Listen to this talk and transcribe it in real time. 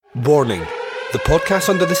Warning, the podcast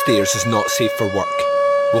Under the Stairs is not safe for work.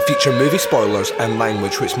 Will feature movie spoilers and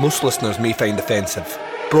language which most listeners may find offensive.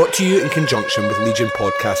 Brought to you in conjunction with Legion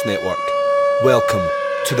Podcast Network. Welcome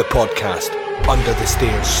to the podcast Under the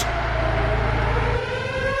Stairs.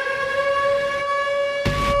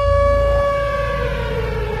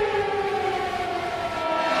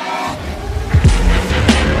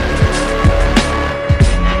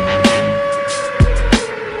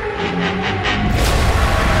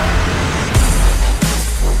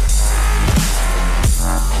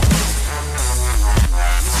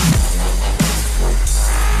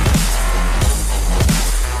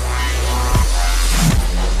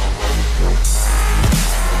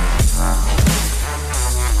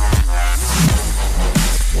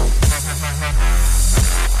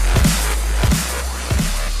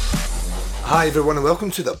 Hi everyone and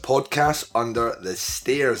welcome to the podcast Under the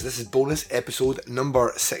Stairs. This is bonus episode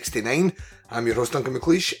number 69. I'm your host Duncan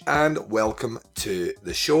McLeish and welcome to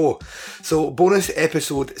the show. So bonus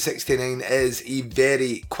episode 69 is a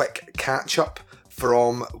very quick catch up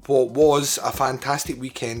from what was a fantastic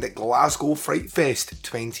weekend at Glasgow Fright Fest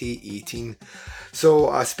 2018. So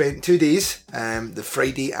I spent 2 days, the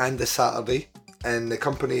Friday and the Saturday, in the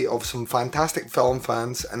company of some fantastic film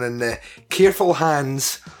fans and in the careful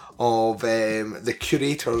hands of the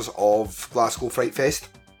curators of Glasgow Fright Fest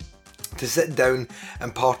to sit down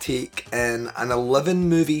and partake in an 11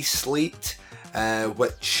 movie slate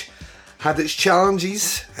which had its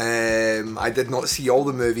challenges. I did not see all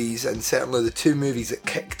the movies, and certainly the 2 movies that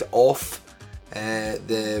kicked off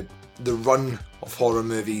the run of horror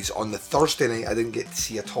movies on the Thursday night I didn't get to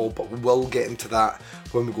see at all, but we will get into that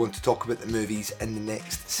when we're going to talk about the movies in the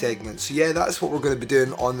next segment. So yeah, that's what we're going to be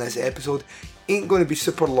doing on this episode. Ain't going to be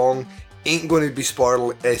super long, ain't going to be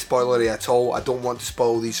spoilery at all. I don't want to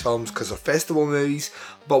spoil these films because they're festival movies,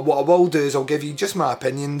 but what I will do is I'll give you just my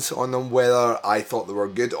opinions on them, whether I thought they were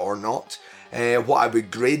good or not, what I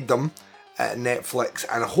would grade them at Netflix,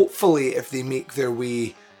 and hopefully if they make their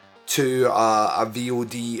way to a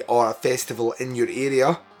VOD or a festival in your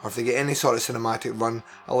area, or if they get any sort of cinematic run,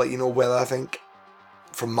 I'll let you know whether I think,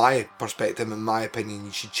 from my perspective, in my opinion,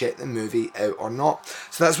 you should check the movie out or not.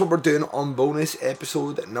 So that's what we're doing on bonus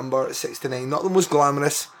episode number 69. Not the most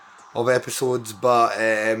glamorous of episodes, but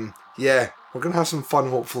yeah, we're going to have some fun,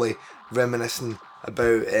 hopefully, reminiscing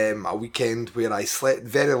about a weekend where I slept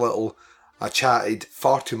very little, I chatted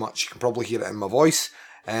far too much, you can probably hear it in my voice,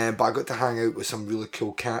 but I got to hang out with some really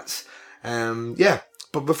cool cats. Yeah.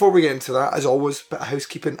 But before we get into that, as always, a bit of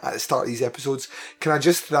housekeeping at the start of these episodes. Can I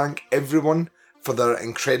just thank everyone for their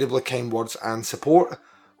incredibly kind words and support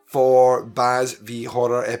for Baz v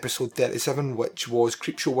Horror episode 37, which was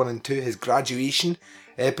Creepshow 1 and 2, his graduation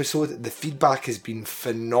episode. The feedback has been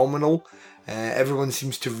phenomenal. Everyone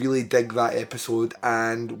seems to really dig that episode,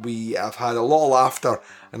 and we have had a lot of laughter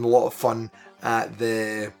and a lot of fun at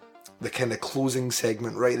the kind of closing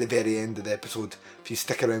segment right at the very end of the episode. If you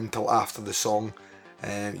stick around till after the song,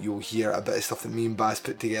 you'll hear a bit of stuff that me and Baz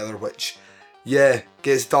put together, which, yeah,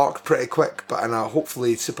 gets dark pretty quick, but in a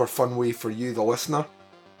hopefully super fun way for you, the listener.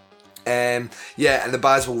 Yeah, and the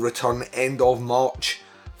Baz will return end of March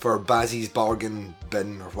for Bazzy's Bargain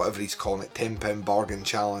Bin, or whatever he's calling it, £10 Bargain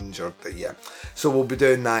Challenge, or yeah. So we'll be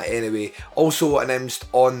doing that anyway. Also announced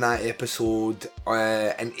on that episode,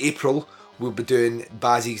 in April, we'll be doing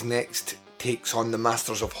Bazzy's next takes on the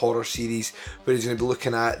Masters of Horror series, where he's going to be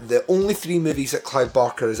looking at the only 3 movies that Clive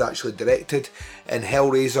Barker has actually directed in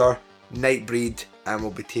Hellraiser, Nightbreed, and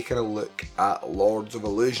we'll be taking a look at Lords of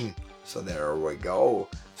Illusion. So there we go.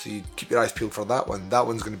 So you keep your eyes peeled for that one. That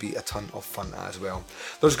one's going to be a ton of fun as well.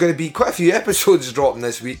 There's going to be quite a few episodes dropping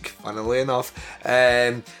this week, funnily enough.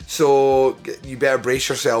 So you better brace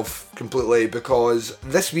yourself completely, because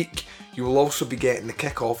this week you will also be getting the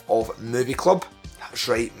kickoff of Movie Club. That's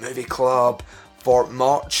right, Movie Club for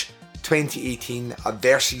March 2018, a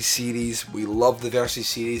Versus series. We love the Versus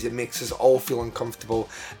series. It makes us all feel uncomfortable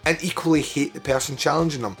and equally hate the person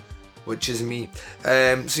challenging them, which is me.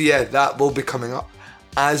 So yeah, that will be coming up.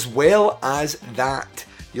 As well as that,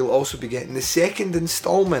 you'll also be getting the second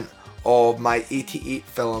instalment of my 88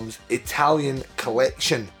 Films Italian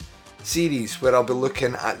Collection series, where I'll be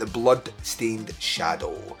looking at the Blood-Stained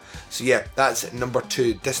Shadow. So yeah, that's number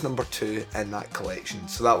 2, this number 2 in that collection.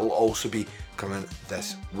 So that will also be coming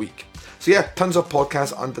this week. So yeah, tons of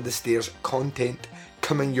podcasts Under the Stairs content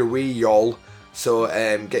coming your way, y'all. So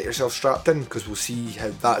get yourself strapped in, because we'll see how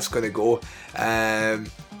that's going to go. And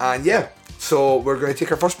yeah, so we're going to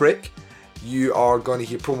take our first break. You are going to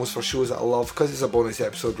hear promos for shows that I love. Because it's a bonus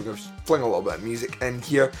episode, we're going to fling a little bit of music in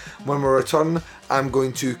here. When we return, I'm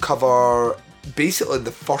going to cover basically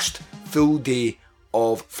the first full day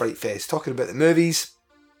of Fright Fest, talking about the movies,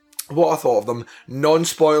 what I thought of them,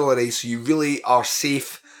 non-spoilery, so you really are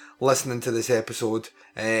safe listening to this episode,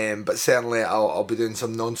 but certainly I'll be doing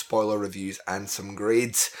some non-spoiler reviews and some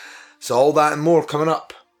grades. So all that and more coming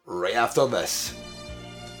up right after this.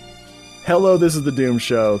 Hello, this is The Doom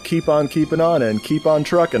Show. Keep on keeping on and keep on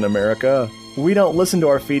trucking, America. We don't listen to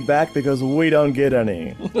our feedback because we don't get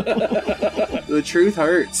any. The truth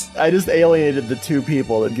hurts. I just alienated the two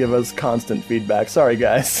people that give us constant feedback. Sorry,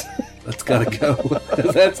 guys. That's gotta go.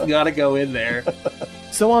 That's gotta go in there.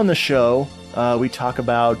 So on the show, we talk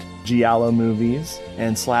about giallo movies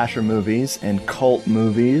and slasher movies and cult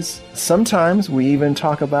movies. Sometimes we even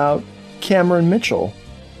talk about Cameron Mitchell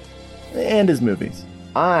and his movies.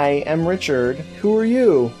 I am Richard. Who are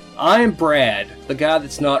you? I am Brad, the guy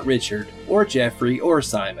that's not Richard, or Jeffrey, or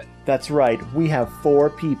Simon. That's right, we have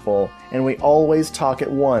 4 people, and we always talk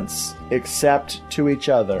at once, except to each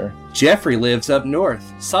other. Jeffrey lives up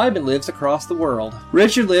north. Simon lives across the world.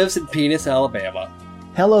 Richard lives in Penis, Alabama.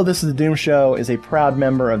 Hello, This is The Doom Show is a proud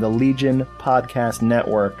member of the Legion Podcast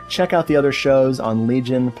Network. Check out the other shows on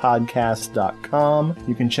legionpodcast.com.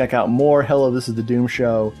 You can check out more Hello, This is The Doom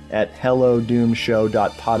Show at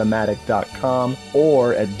hellodoomshow.podomatic.com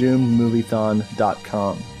or at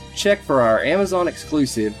doomedmoviethon.com. Check for our Amazon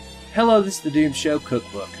exclusive Hello, This is The Doom Show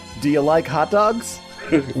cookbook. Do you like hot dogs?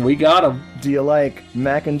 We got them. Do you like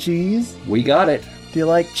mac and cheese? We got it. Do you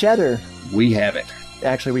like cheddar? We have it.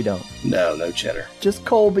 Actually, we don't. No cheddar. Just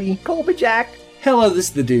Colby. Colby Jack. Hello, this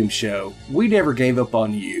is The Doom Show. We never gave up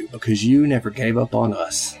on you because you never gave up on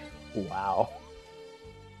us. Wow.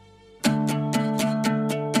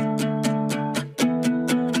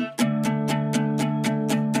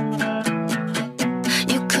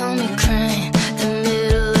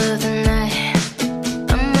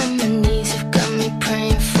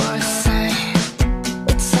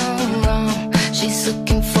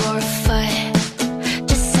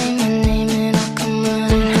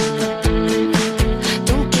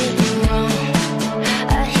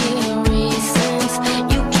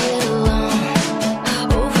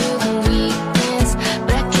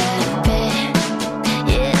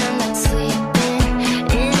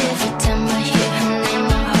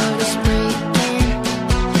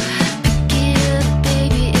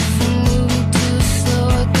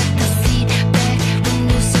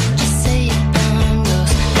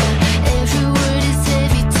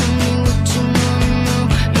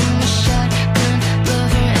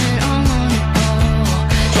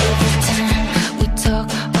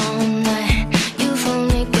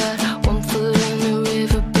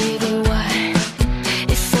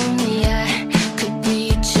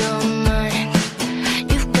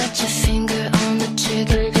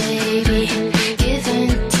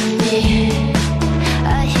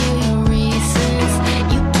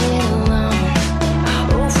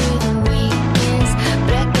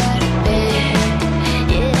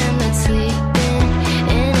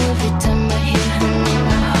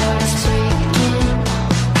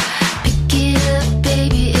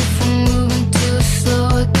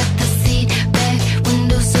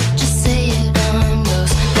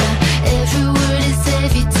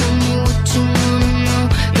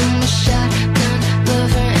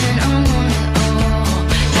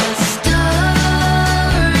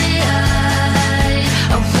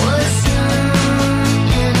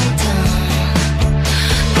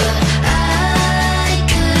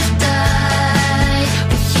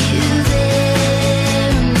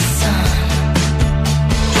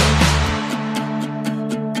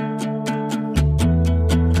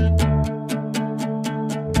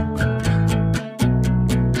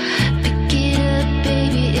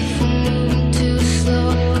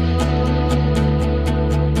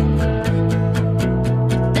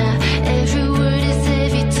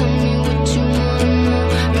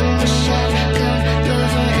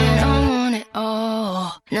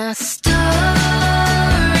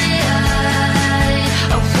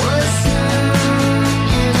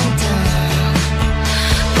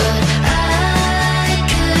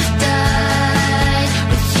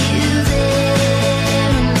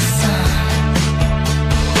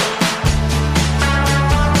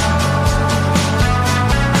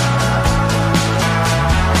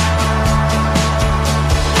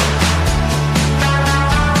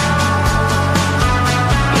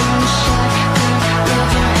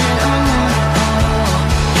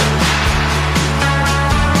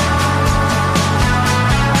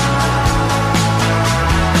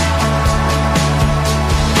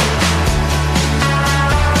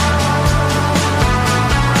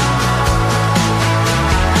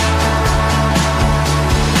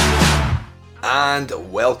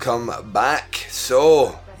 And welcome back.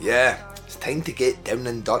 So, yeah, It's time to get down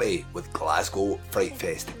and dirty with Glasgow Fright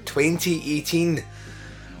Fest 2018.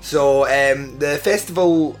 So the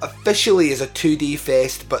festival officially is a 2-day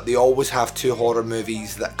fest, but they always have 2 horror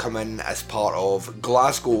movies that come in as part of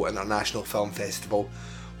Glasgow International Film Festival,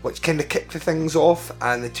 which kind of kicked the things off.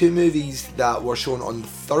 And the 2 movies that were shown on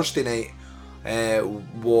Thursday night it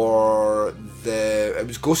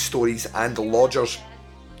was Ghost Stories and The Lodgers.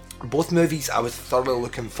 Both movies I was thoroughly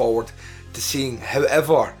looking forward to seeing.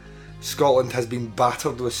 However, Scotland has been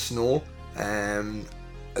battered with snow. In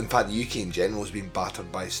fact, the UK in general has been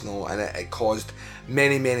battered by snow, and it caused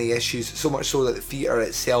many issues, so much so that the theatre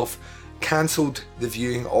itself cancelled the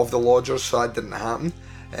viewing of The Lodgers, so that didn't happen.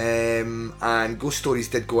 And Ghost Stories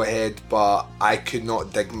did go ahead, but I could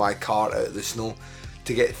not dig my car out of the snow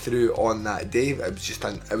to get through on that day.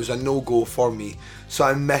 It was a no-go for me, so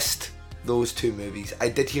I missed those 2 movies. I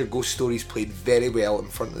did hear Ghost Stories played very well in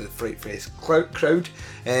front of the Fright Fest crowd,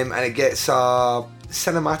 and it gets a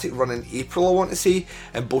cinematic run in April, I want to say,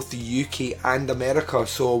 in both the UK and America,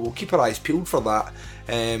 so we'll keep our eyes peeled for that.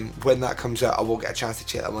 When that comes out, I will get a chance to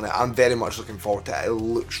check that one out. I'm very much looking forward to it. It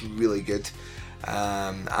looks really good,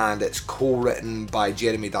 and it's co-written by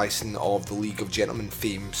Jeremy Dyson of the League of Gentlemen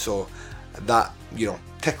fame, so that,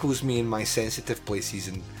 tickles me in my sensitive places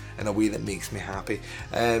in a way that makes me happy.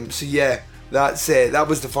 So yeah, that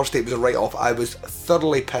was the first day. It was a write-off. I was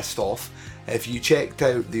thoroughly pissed off. If you checked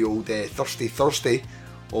out the old Thirsty Thursday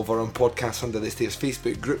over on Podcasts Under the Stairs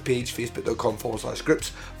Facebook group page,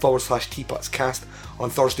 facebook.com/groups/teapotscast,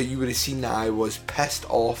 on Thursday, you would have seen that I was pissed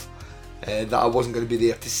off that I wasn't going to be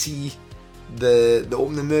there to see the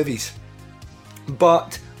opening movies.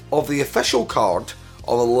 But of the official card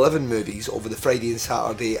of 11 movies over the Friday and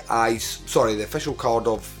Saturday, the official card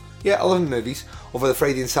of 11 movies over the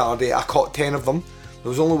Friday and Saturday, I caught 10 of them. There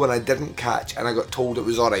was only one I didn't catch, and I got told it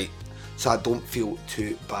was alright, so I don't feel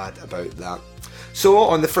too bad about that. So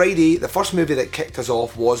on the Friday, the first movie that kicked us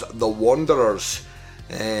off was The Wanderers,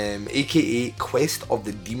 aka Quest of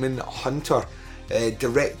the Demon Hunter,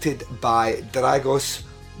 directed by Dragos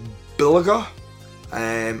Bulaga.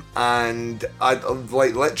 And I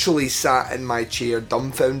literally sat in my chair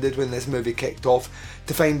dumbfounded when this movie kicked off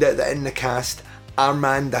to find out that in the cast,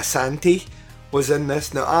 Armand Assante was in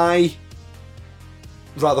this. Now, I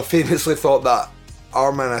rather famously thought that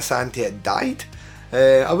Armand Assante had died.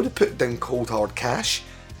 I would have put down cold hard cash,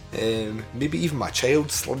 maybe even my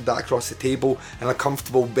child, slid that across the table in a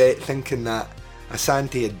comfortable bet, thinking that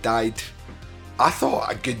Assante had died, I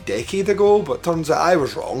thought, a good decade ago, but turns out I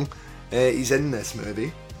was wrong. He's in this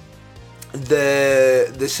movie.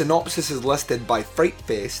 The synopsis is listed by Fright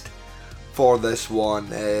Fest for this one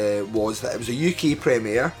was that it was a UK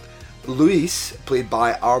premiere. Luis, played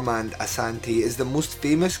by Armand Assante, is the most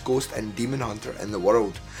famous ghost and demon hunter in the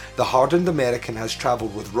world. The hardened American has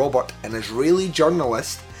travelled with Robert, an Israeli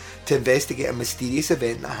journalist, to investigate a mysterious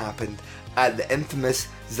event that happened at the infamous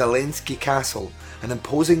Zelensky Castle, an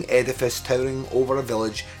imposing edifice towering over a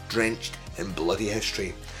village drenched in bloody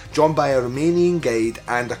history. Joined by a Romanian guide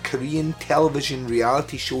and a Korean television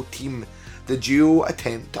reality show team, the duo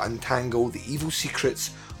attempt to untangle the evil secrets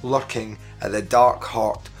lurking at the dark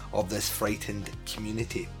heart of this frightened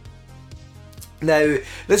community. Now,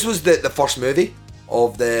 this was the first movie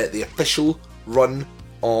of the official run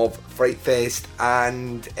of Fright Fest,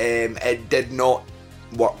 and it did not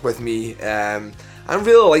work with me. I didn't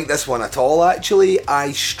really like this one at all, actually.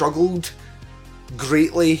 I struggled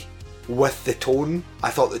greatly with the tone. I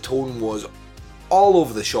thought the tone was all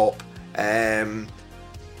over the shop.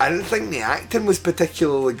 I didn't think the acting was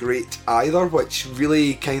particularly great either, which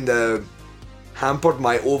really kind of hampered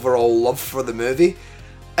my overall love for the movie.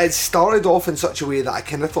 It started off in such a way that I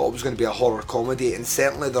kind of thought it was going to be a horror comedy, and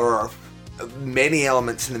certainly there are many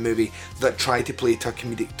elements in the movie that try to play to a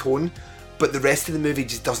comedic tone, but the rest of the movie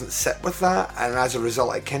just doesn't sit with that, and as a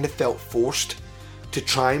result I kind of felt forced to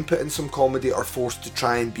try and put in some comedy, or forced to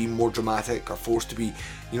try and be more dramatic, or forced to be,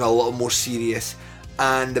 a little more serious,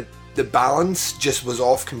 and the balance just was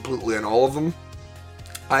off completely on all of them.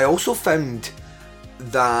 I also found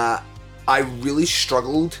that I really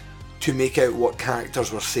struggled to make out what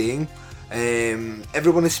characters were saying.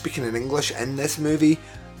 Everyone is speaking in English in this movie,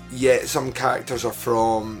 yet some characters are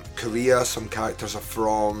from Korea, some characters are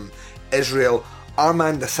from Israel.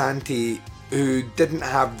 Armand Assante, who didn't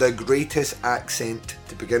have the greatest accent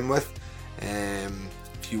to begin with.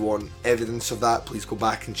 If you want evidence of that, please go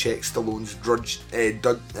back and check Stallone's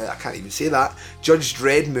Judge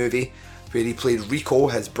Dredd movie, where he played Rico,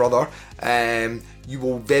 his brother. You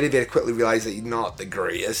will very, very quickly realise that he's not the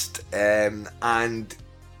greatest, and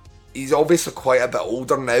he's obviously quite a bit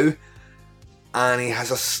older now, and he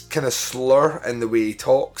has a kind of slur in the way he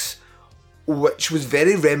talks, which was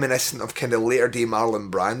very reminiscent of kind of later day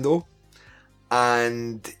Marlon Brando.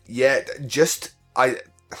 And yet, there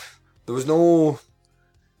was no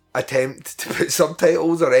attempt to put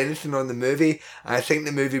subtitles or anything on the movie. And I think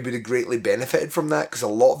the movie would have greatly benefited from that, because a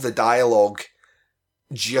lot of the dialogue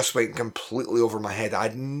just went completely over my head. I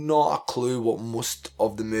had not a clue what most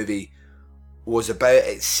of the movie was about.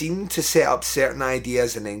 It seemed to set up certain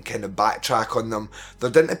ideas and then kind of backtrack on them. There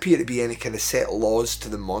didn't appear to be any kind of set laws to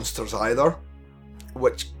the monsters either,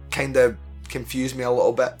 which kind of confused me a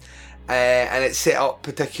little bit. And it set up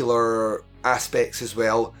particular aspects as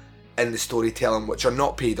well in the storytelling which are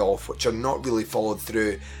not paid off, which are not really followed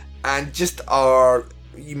through, and just are,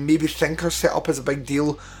 you maybe think are set up as a big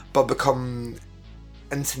deal but become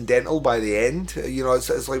incidental by the end. You know, it's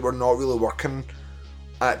like we're not really working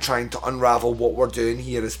at trying to unravel what we're doing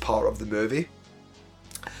here as part of the movie.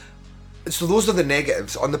 So those are the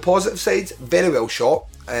negatives. On the positive side, very well shot.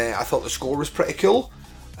 I thought the score was pretty cool.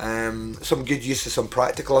 Some good use of some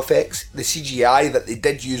practical effects. The CGI that they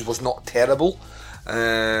did use was not terrible,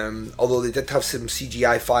 although they did have some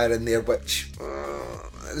CGI fire in there, which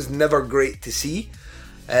is never great to see.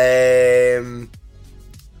 And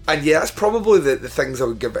yeah, that's probably the things I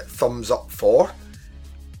would give it thumbs up for.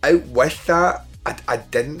 Out with that, I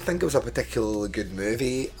didn't think it was a particularly good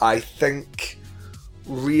movie. I think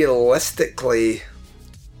realistically,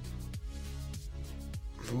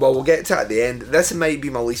 well, we'll get to it at the end. This might be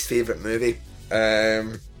my least favourite movie.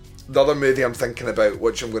 The other movie I'm thinking about,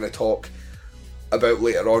 which I'm going to talk about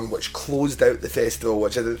later on, which closed out the festival,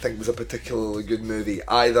 which I didn't think was a particularly good movie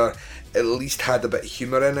either, at least had a bit of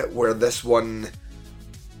humour in it, where this one,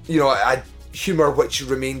 you know, had humour which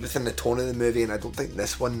remained within the tone of the movie, and I don't think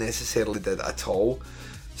this one necessarily did at all.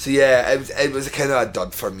 So yeah, it was kind of a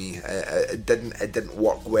dud for me. It didn't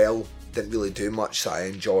work well, didn't really do much that I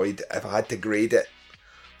enjoyed. If I had to grade it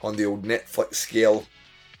on the old Netflix scale,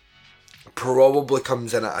 probably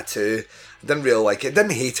comes in at a 2. I didn't really like it.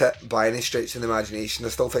 Didn't hate it by any stretch of the imagination. I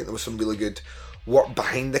still think there was some really good work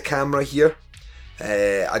behind the camera here.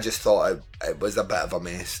 I just thought it was a bit of a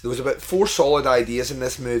mess. There was about 4 solid ideas in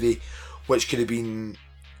this movie which could have been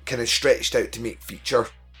kind of stretched out to make feature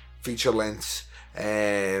lengths,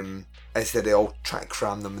 instead they all try to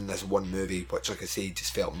cram them in this one movie, which, like I say,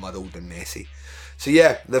 just felt muddled and messy. So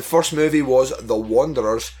yeah, the first movie was The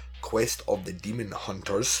Wanderers, Quest of the Demon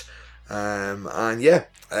Hunters, and yeah,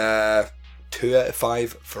 2 out of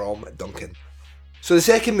 5 from Duncan. So the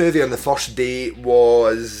second movie on the first day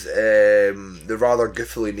was the rather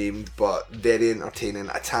goofily named but very entertaining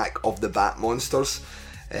Attack of the Bat Monsters.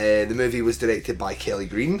 The movie was directed by Kelly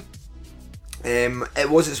Green. It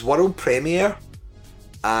was its world premiere,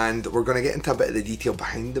 and we're going to get into a bit of the detail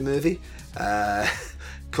behind the movie,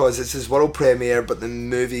 because it's his world premiere, but the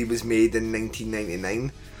movie was made in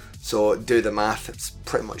 1999, so do the math, it's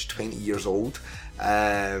pretty much 20 years old.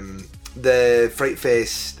 The Fright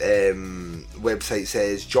Fest website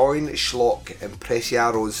says, join Schlock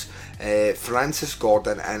Impresarios Francis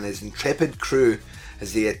Gordon and his intrepid crew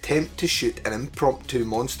as they attempt to shoot an impromptu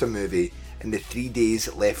monster movie in the 3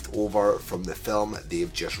 days left over from the film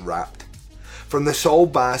they've just wrapped. From the Saul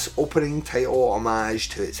Bass opening title homage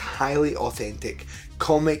to its highly authentic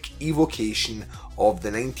comic evocation of the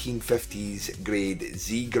 1950s grade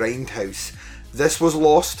Z Grindhouse, this was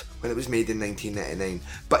lost when it was made in 1999,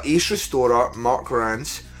 but ace restorer Mark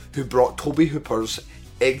Rance, who brought Toby Hooper's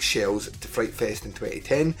Eggshells to Fright Fest in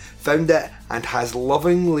 2010, found it and has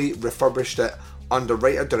lovingly refurbished it under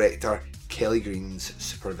writer-director Kelly Green's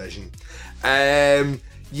supervision. Yeah,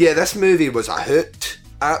 this movie was a hoot,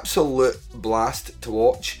 absolute blast to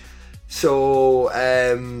watch. So,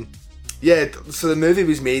 yeah, so the movie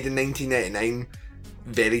was made in 1999,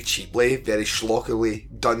 very cheaply, very schlockily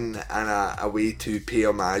done in a way to pay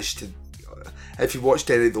homage to, if you watched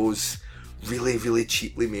any of those really, really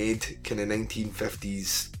cheaply made kind of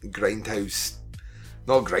 1950s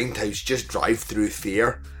just drive-through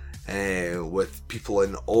fare, with people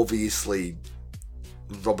in obviously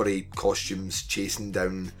rubbery costumes chasing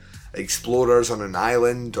down explorers on an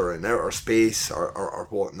island or in outer space or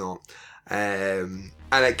whatnot, and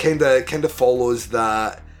it kind of follows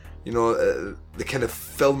that, you know, the kind of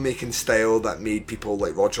filmmaking style that made people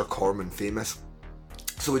like Roger Corman famous.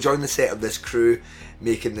 So we join the set of this crew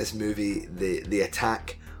making this movie, the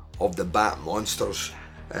Attack of the Bat Monsters.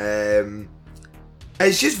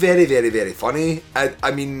 It's just very, very, very funny.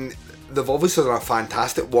 I mean, they've obviously done a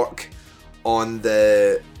fantastic work on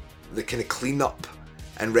the kind of clean-up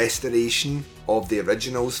and restoration of the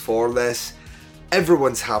originals for this.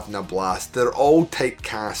 Everyone's having a blast. They're all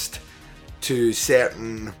typecast to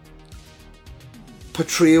certain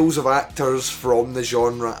portrayals of actors from the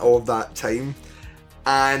genre of that time,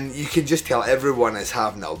 and you can just tell everyone is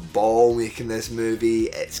having a ball making this movie.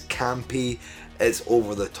 It's campy, it's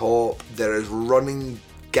over the top, there is running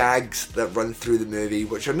gags that run through the movie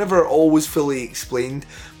which are never always fully explained,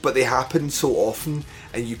 but they happen so often,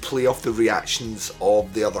 and you play off the reactions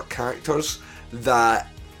of the other characters that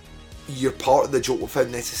you're part of the joke without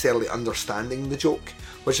necessarily understanding the joke,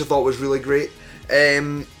 which I thought was really great.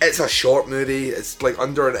 It's a short movie, it's like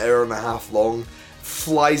under an hour and a half long,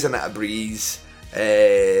 flies in at a breeze.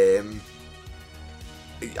 I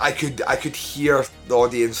could hear the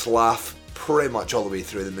audience laugh pretty much all the way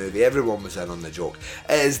through the movie. Everyone was in on the joke.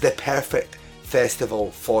 It is the perfect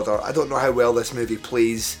festival fodder. I don't know how well this movie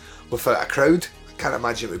plays without a crowd. I can't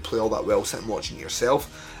imagine it would play all that well sitting watching it yourself.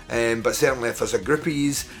 But certainly if there's a group of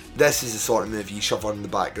yous, this is the sort of movie you shove on in the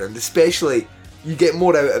background. Especially, you get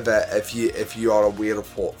more out of it if you are aware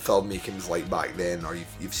of what filmmaking was like back then, or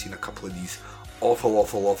you've seen a couple of these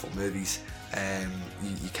awful movies.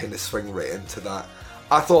 You kind of swing right into that.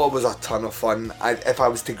 I thought it was a ton of fun. If I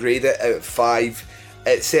was to grade it out of 5,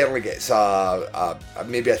 it certainly gets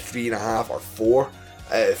maybe a 3.5 or 4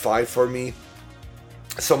 out of 5 for me.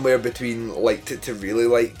 Somewhere between liked it to really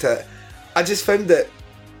liked it. I just found it.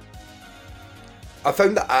 I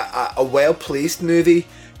found it a well-placed movie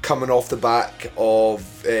coming off the back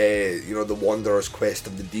of the Wanderer's Quest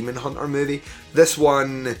of the Demon Hunter movie. This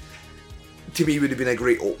one, to me, would have been a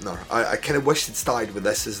great opener. I kind of wish it started with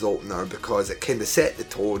this as the opener, because it kind of set the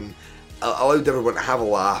tone, allowed everyone to have a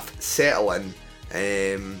laugh, settle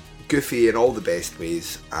in, goofy in all the best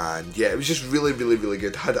ways, and yeah, it was just really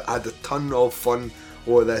good. Had a ton of fun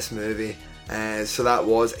with this movie. So that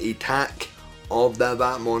was Attack of the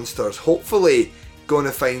Bat Monsters. Hopefully going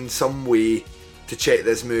to find some way to check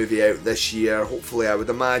this movie out this year. Hopefully, I would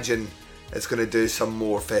imagine it's going to do some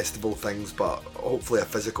more festival things, but hopefully a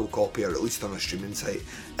physical copy, or at least on a streaming site,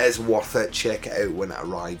 is worth it. Check it out when it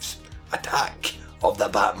arrives. Attack of the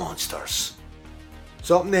Bat Monsters.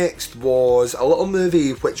 So up next was a little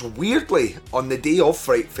movie which weirdly, on the day of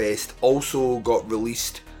Fright Fest, also got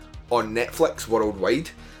released on Netflix worldwide.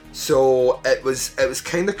 So it was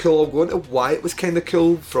kind of cool. I'll go into why it was kind of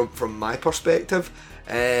cool from my perspective.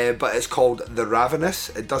 But it's called The Ravenous.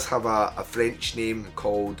 It does have a French name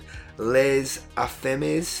called Les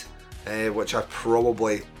Affamés, which I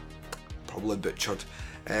probably butchered.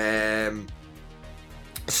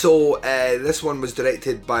 So this one was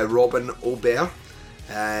directed by Robin Aubert,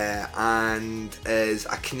 and is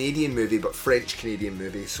a Canadian movie, but French-Canadian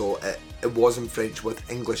movie, so it was in French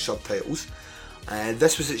with English subtitles.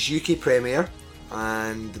 This was its UK premiere,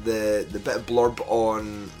 and the bit of blurb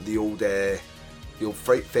on the old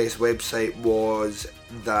Fright Fest website was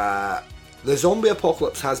that the zombie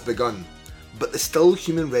apocalypse has begun, but the still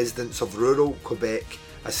human residents of rural Quebec,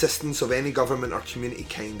 assistance of any government or community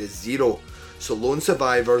kind is zero. So lone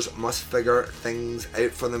survivors must figure things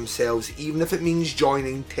out for themselves, even if it means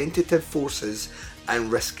joining tentative forces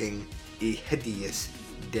and risking a hideous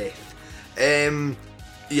death.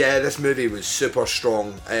 Yeah, this movie was super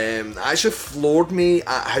strong. It actually floored me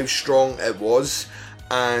at how strong it was,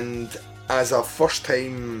 and as a first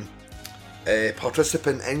time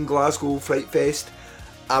participant in Glasgow Fright Fest,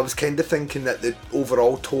 I was kind of thinking that the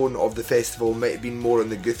overall tone of the festival might have been more on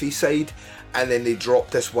the goofy side, and then they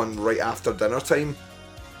dropped this one right after dinner time,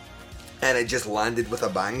 and it just landed with a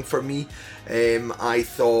bang for me. I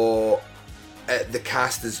thought the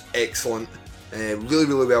cast is excellent,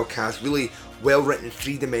 really well cast, really well written,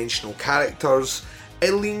 three-dimensional characters.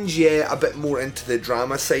 It leans, a bit more into the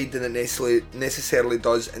drama side than it necessarily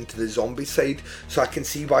does into the zombie side, so I can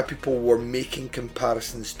see why people were making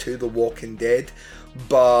comparisons to The Walking Dead,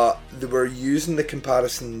 but they were using the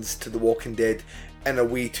comparisons to The Walking Dead in a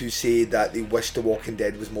way to say that they wished The Walking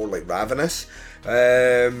Dead was more like Ravenous.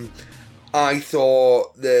 I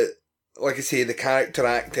thought that, like I say, the character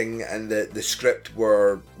acting and the script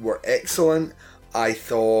were excellent. I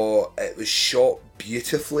thought it was shot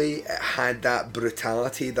beautifully. It had that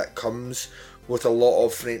brutality that comes with a lot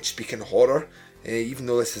of French-speaking horror. Even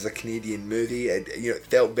though this is a Canadian movie, it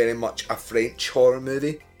felt very much a French horror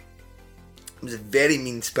movie. It was very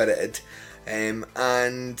mean-spirited,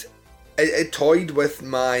 and it toyed with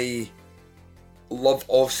my love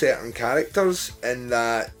of certain characters, in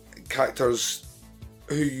that characters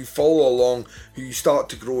who you follow along, who you start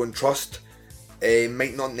to grow and trust,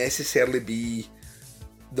 might not necessarily be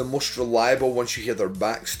the most reliable once you hear their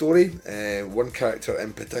backstory. One character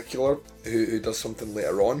in particular who does something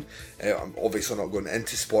later on. I'm obviously not going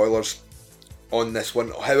into spoilers on this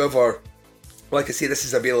one. However, like I say, this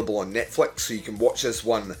is available on Netflix, so you can watch this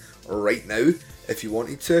one right now if you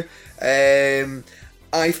wanted to.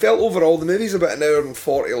 I felt overall the movie's about an hour and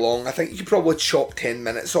 40 long. I think you could probably chop 10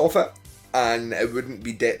 minutes off it and it wouldn't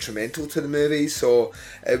be detrimental to the movie, so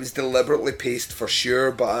it was deliberately paced for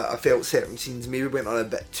sure, but I felt certain scenes maybe went on a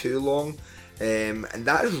bit too long, and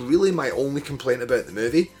that is really my only complaint about the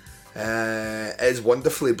movie. It is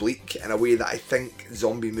wonderfully bleak in a way that I think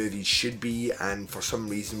zombie movies should be, and for some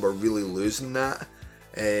reason we're really losing that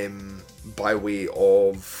by way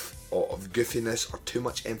of goofiness or too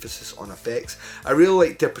much emphasis on effects. I really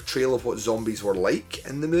liked their portrayal of what zombies were like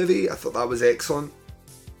in the movie. I thought that was excellent.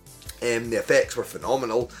 The effects were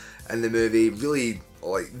phenomenal in the movie. Really,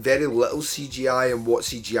 like, very little CGI, and what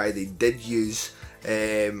CGI they did use,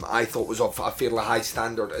 I thought was of a fairly high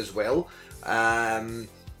standard as well. And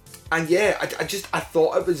yeah, I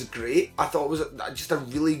thought it was great. I thought it was just a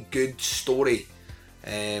really good story,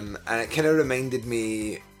 and it kind of reminded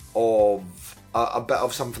me of a bit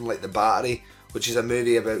of something like The Battery, which is a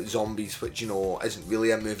movie about zombies, which, you know, isn't really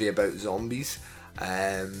a movie about zombies.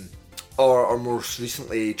 Or most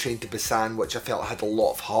recently Train to Busan, which I felt had a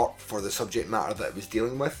lot of heart for the subject matter that it was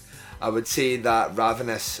dealing with. I would say that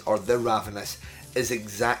Ravenous, or The Ravenous, is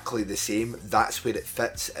exactly the same. That's where it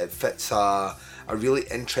fits. It fits a really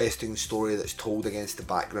interesting story that's told against the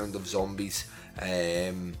background of zombies.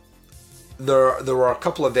 There were a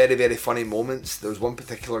couple of very, very funny moments. There was one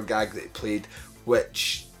particular gag that it played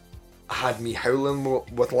which had me howling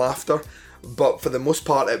with laughter, but for the most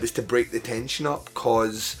part it was to break the tension up,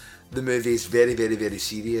 because the movie is very, very, very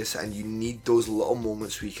serious, and you need those little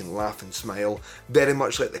moments where you can laugh and smile, very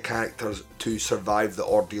much like the characters, to survive the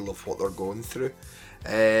ordeal of what they're going through.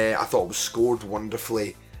 I thought it was scored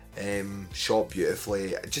wonderfully, shot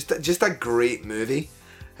beautifully, just a great movie.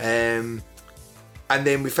 And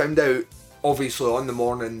then we found out, obviously, on the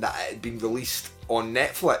morning that it had been released on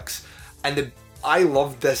Netflix, and I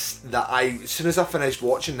loved this, that as soon as I finished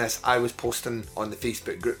watching this, I was posting on the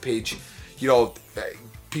Facebook group page, you know,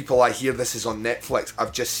 people, I hear this is on Netflix,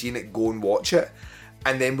 I've just seen it, go and watch it.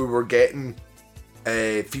 And then we were getting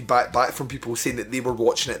feedback back from people saying that they were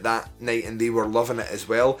watching it that night and they were loving it as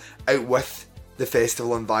well, out with the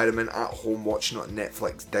festival environment, at home watching it on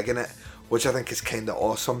Netflix, digging it, which I think is kind of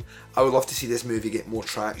awesome. I would love to see this movie get more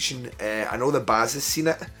traction. I know the Baz has seen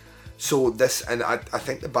it, so this, and I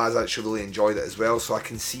think the Baz actually really enjoyed it as well, so I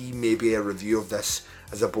can see maybe a review of this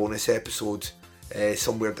as a bonus episode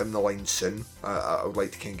somewhere down the line soon. I would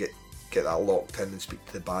like to kind of get that locked in and speak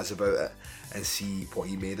to the Baz about it and see what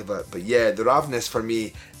he made of it. But yeah, The Ravenous for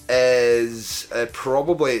me is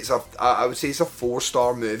probably, I would say it's a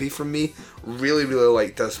 4-star movie from me. Really, really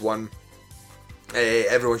liked this one.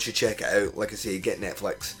 Everyone should check it out. Like I say, get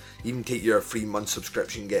Netflix. Even take your free month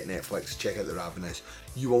subscription, get Netflix, check out The Ravenous.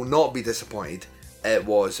 You will not be disappointed. It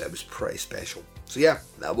was pretty special. So yeah,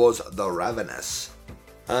 that was The Ravenous.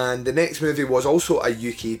 And the next movie was also a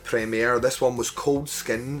UK premiere. This one was Cold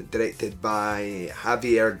Skin, directed by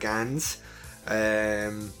Javier Gans.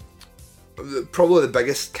 Probably the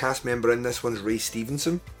biggest cast member in this one's Ray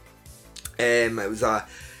Stevenson. It was a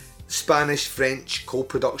Spanish-French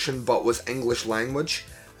co-production, but was English language.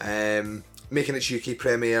 Making its UK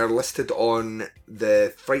premiere, listed on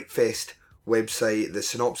the Fright Fest website. The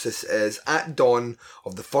synopsis is: at dawn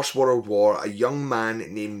of the First World War, a young man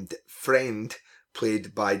named Friend,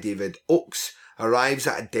 played by David Oakes, arrives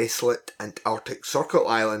at a desolate Antarctic circle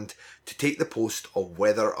island to take the post of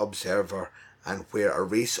weather observer, and where a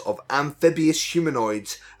race of amphibious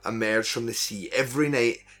humanoids emerge from the sea every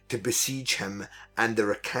night to besiege him and the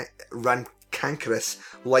rancankerous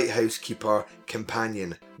lighthouse keeper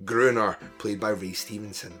companion, Gruner, played by Ray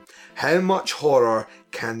Stevenson. How much horror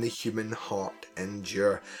can the human heart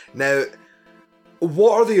endure? Now,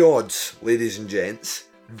 what are the odds, ladies and gents,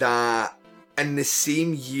 that in the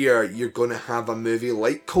same year you're going to have a movie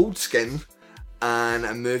like Cold Skin and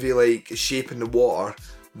a movie like Shape in the Water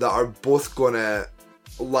that are both going to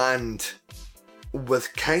land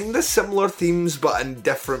with kind of similar themes but in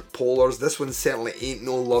different polars? This one certainly ain't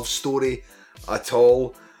no love story at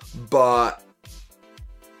all, but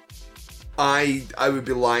I would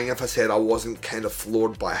be lying if I said I wasn't kind of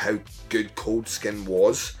floored by how good Cold Skin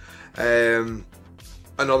was.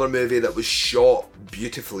 Another movie that was shot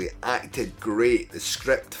beautifully, acted great, the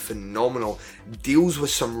script phenomenal, deals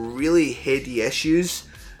with some really heady issues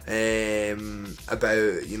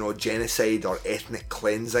about, you know, genocide or ethnic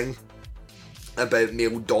cleansing, about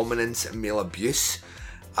male dominance and male abuse.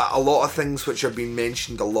 A lot of things which are being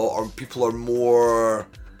mentioned a lot, or people are more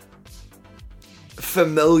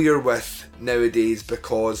familiar with nowadays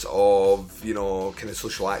because of, you know, kind of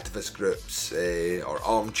social activist groups or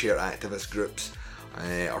armchair activist groups,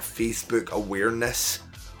 or Facebook awareness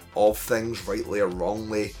of things, rightly or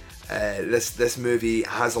wrongly. This movie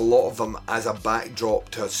has a lot of them as a backdrop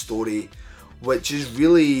to a story, which is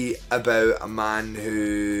really about a man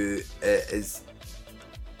who is,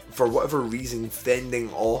 for whatever reason,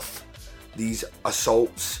 fending off these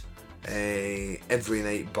assaults every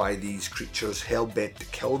night by these creatures hell-bent to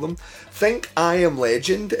kill them. Think I Am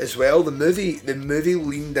Legend as well. The movie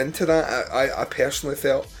leaned into that. I personally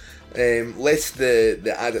felt less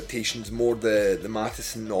the adaptations, more the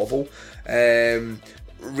Matheson novel.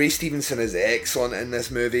 Ray Stevenson is excellent in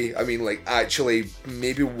this movie. I mean, like, actually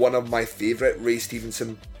maybe one of my favourite Ray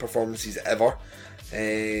Stevenson performances ever.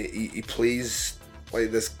 He plays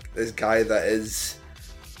like this guy that is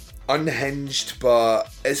unhinged,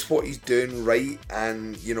 but is what he's doing right,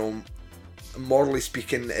 and you know, morally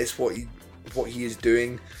speaking, is what he is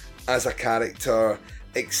doing as a character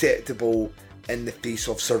acceptable in the face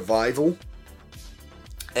of survival.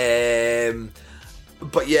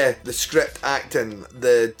 But yeah, the script, acting,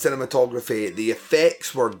 the cinematography, the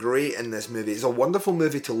effects were great in this movie. It's a wonderful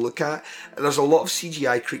movie to look at. There's a lot of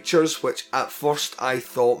CGI creatures, which at first I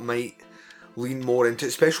thought might lean more into,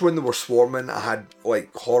 especially when they were swarming. I had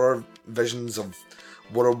like horror visions of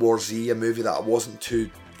World War Z, a movie that I wasn't too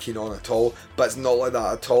keen on at all, but it's not like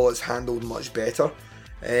that at all. It's handled much better,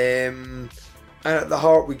 and at the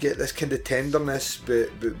heart we get this kind of tenderness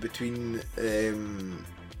between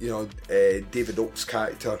David Oakes'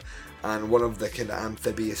 character and one of the kind of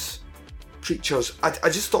amphibious creatures. I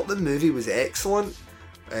just thought the movie was excellent,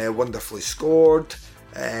 wonderfully scored,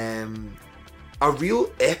 a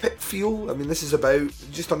real epic feel. I mean, this is about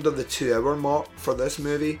just under the 2 hour mark for this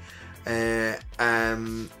movie,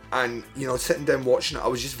 and you know, sitting down watching it, I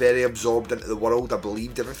was just very absorbed into the world. I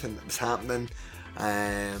believed everything that was happening,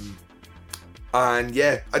 and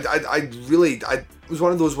yeah, it was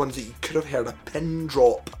one of those ones that you could have heard a pin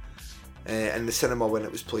drop in the cinema when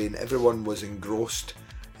it was playing. Everyone was engrossed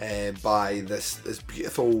by this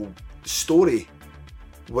beautiful story,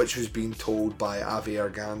 which was being told by Avi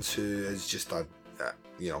Argans, who is just an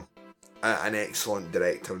excellent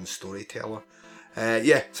director and storyteller.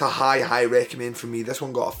 Yeah, it's a high recommend for me. This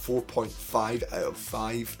one got a 4.5 out of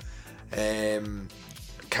 5.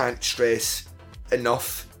 Can't stress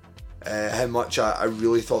enough how much I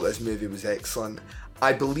really thought this movie was excellent.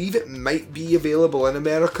 I believe it might be available in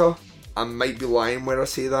America. I might be lying when I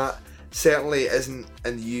say that. Certainly it isn't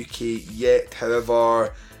in the UK yet.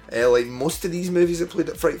 However, like most of these movies that played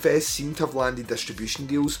at Fright Fest seem to have landed distribution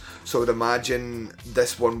deals, so I would imagine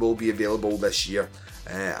this one will be available this year,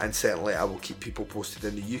 and certainly I will keep people posted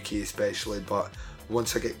in the UK especially, but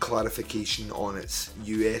once I get clarification on its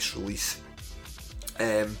US release,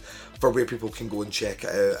 for where people can go and check it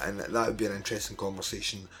out, and that would be an interesting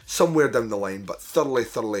conversation somewhere down the line. But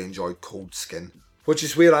thoroughly enjoyed Cold Skin, which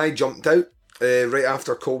is where I jumped out. Right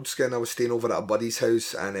after Cold Skin, I was staying over at a buddy's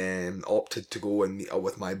house and opted to go and meet up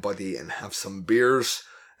with my buddy and have some beers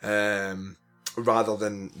rather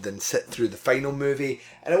than sit through the final movie.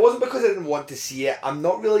 And it wasn't because I didn't want to see it. I'm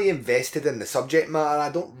not really invested in the subject matter. I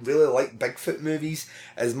don't really like Bigfoot movies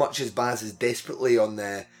as much as Baz is desperately on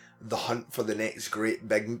the hunt for the next great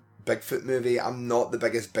Bigfoot movie. I'm not the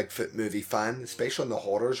biggest Bigfoot movie fan, especially in the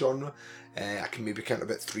horror genre. I can maybe count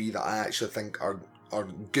about 3 that I actually think are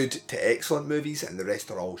good to excellent movies, and the rest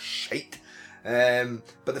are all shite. But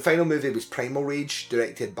the final movie was Primal Rage,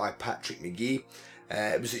 directed by Patrick Magee.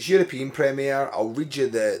 It was its European premiere. I'll read you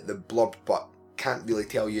the blurb, but can't really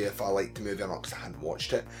tell you if I liked the movie or not because I hadn't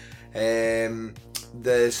watched it.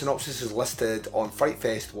 The synopsis is listed on Fright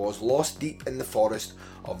Fest was: lost deep in the forest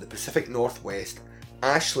of the Pacific Northwest,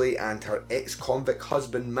 Ashley and her ex-convict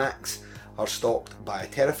husband Max are stalked by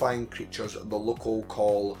terrifying creatures the local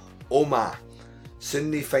call Oma.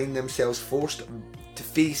 Soon they find themselves forced to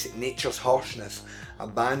face nature's harshness, a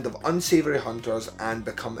band of unsavoury hunters, and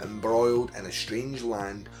become embroiled in a strange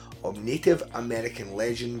land of Native American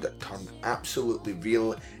legend turned absolutely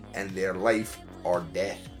real in their life or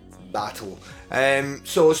death battle.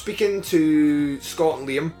 So speaking to Scott and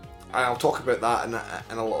Liam, I'll talk about that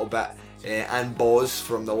in a little bit, and Boz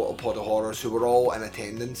from the Little Pod of Horrors, who were all in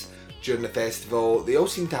attendance during the festival. They all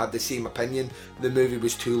seem to have the same opinion. The movie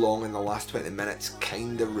was too long and the last 20 minutes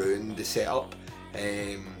kind of ruined the setup.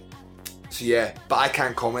 So yeah, but I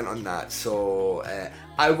can't comment on that. So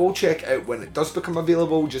I will check it out when it does become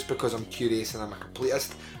available, just because I'm curious and I'm a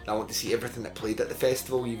completist. And I want to see everything that played at the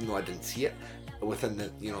festival, even though I didn't see it within the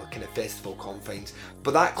kind of festival confines.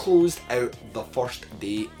 But that closed out the first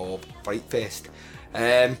day of Fright Fest.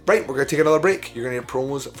 Right, we're going to take another break. You're going to hear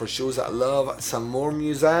promos for shows that I love, some more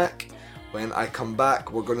music. When I come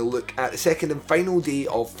back, we're going to look at the second and final day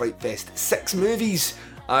of Fright Fest. 6 movies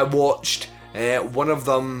I watched. One of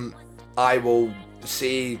them I will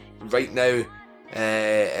say right now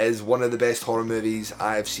is one of the best horror movies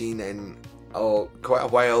I've seen in quite a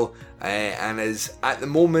while, and is at the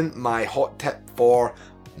moment my hot tip for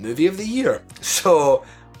movie of the year. So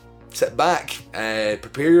sit back,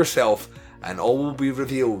 prepare yourself, and all will be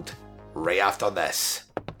revealed right after this.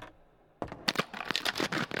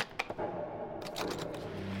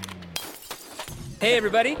 Hey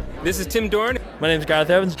everybody, this is Tim Dorn. My name's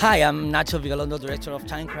Gareth Evans. Hi, I'm Nacho Vigalondo, Director of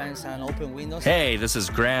Time Crimes and Open Windows. Hey, this is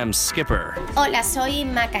Graham Skipper. Hola, soy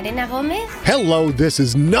Macarena Gómez. Hello, this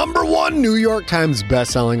is #1 New York Times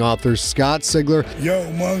bestselling author Scott Sigler. Yo,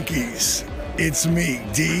 monkeys, it's me,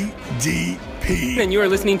 DDP. And you are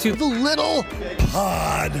listening to The Little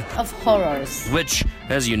Pod Of horrors. which,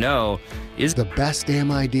 as you know, is The Best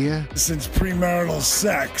Damn Idea since premarital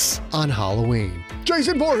sex. on Halloween.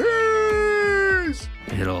 Jason Voorhees!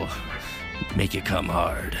 it'll make you come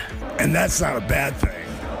hard. And that's not a bad thing.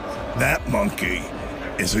 That monkey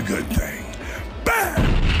is a good thing. Bam!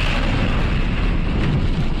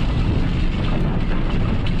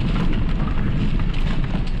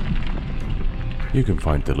 You can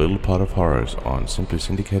find The Little Pot of Horrors on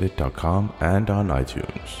simplysyndicated.com and on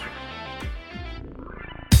iTunes.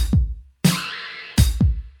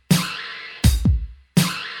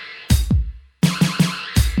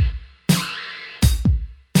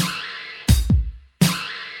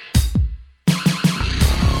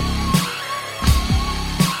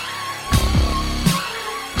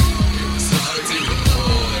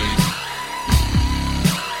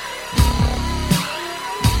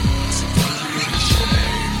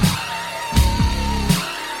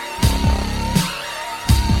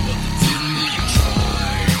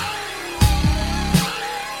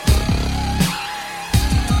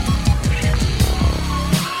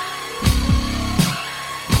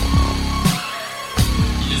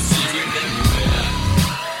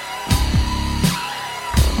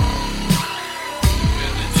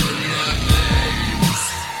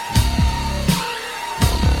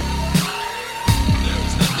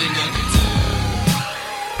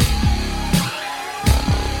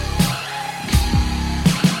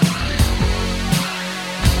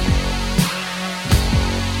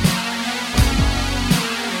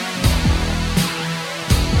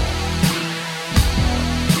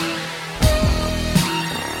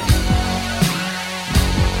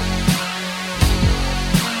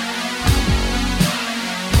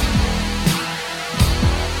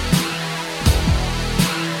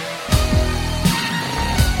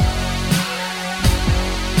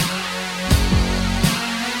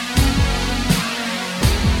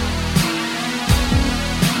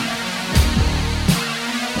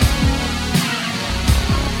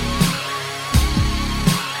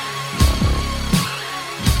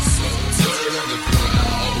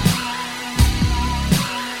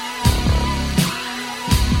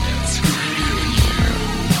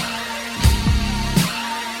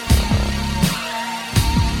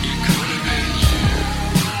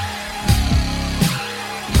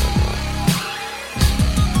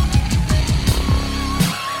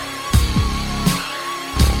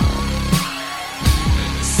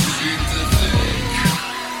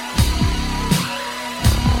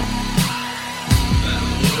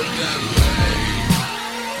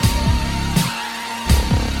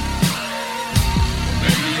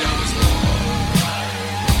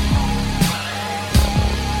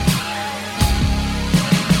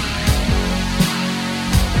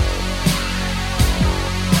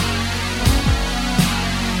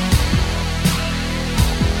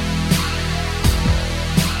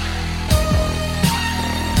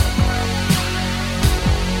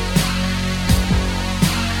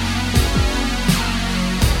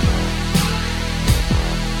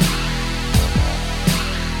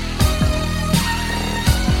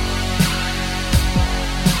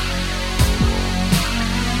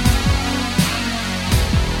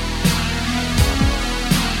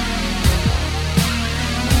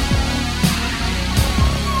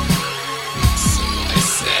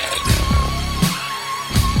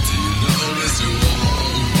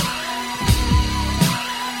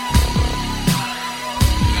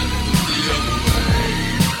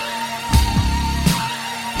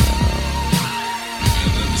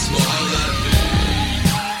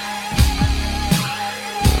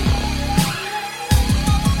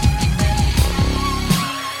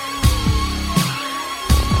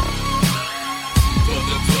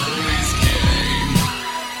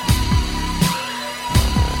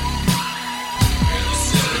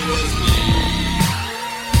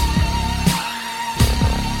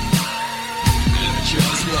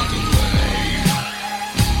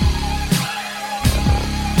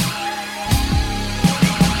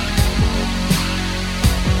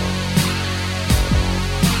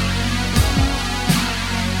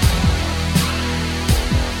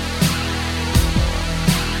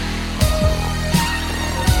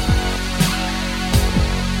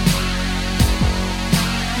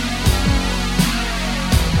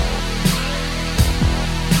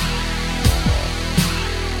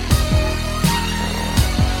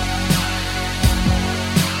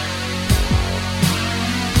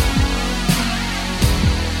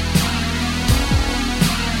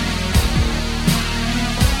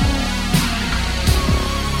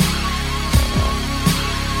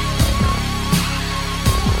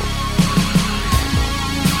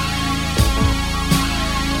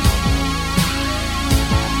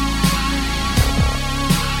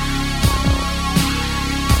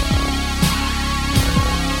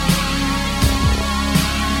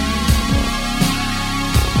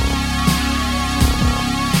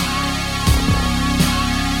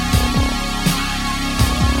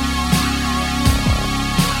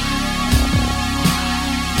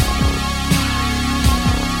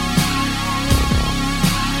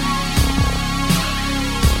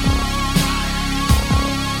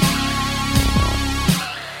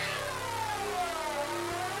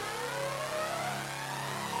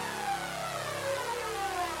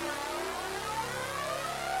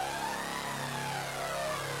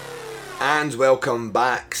 And welcome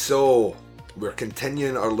back. So, we're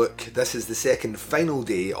continuing our look. This is the second final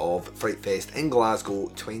day of Fright Fest in Glasgow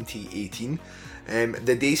 2018.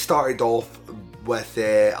 The day started off with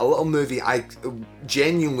a little movie I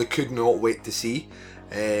genuinely could not wait to see,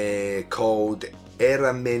 called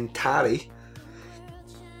Elementary.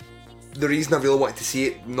 The reason I really wanted to see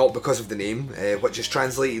it, not because of the name, which is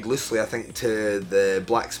translated loosely, I think, to The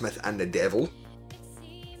Blacksmith and the Devil.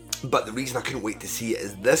 But the reason I couldn't wait to see it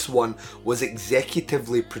is this one was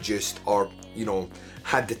executively produced, or, you know,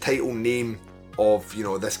 had the title name of, you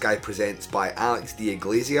know, This Guy Presents by Alex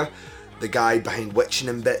D'Iglesia, the guy behind Witchin'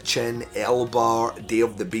 and Bitchin', Elbar, Day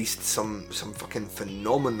of the Beast, some fucking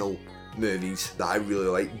phenomenal movies that I really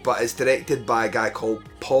like. But it's directed by a guy called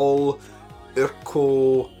Paul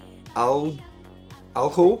Urco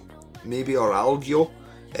Aljo, maybe, or Algio.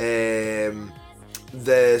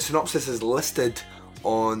 The synopsis is listed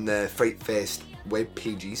on the Fright Fest web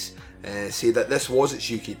pages, say that this was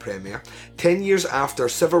its UK premiere. 10 years after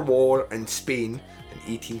civil war in Spain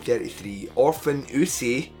in 1833, orphan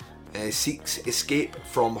Uce seeks escape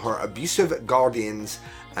from her abusive guardians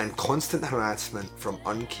and constant harassment from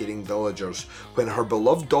uncaring villagers when her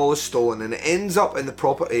beloved doll is stolen, and it ends up in the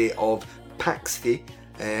property of Paxte,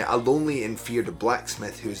 a lonely and feared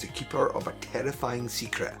blacksmith who is the keeper of a terrifying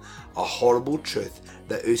secret, a horrible truth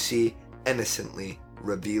that Uce innocently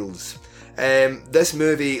reveals. This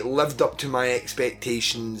movie lived up to my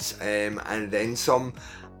expectations, and then some.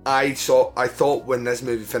 I thought when this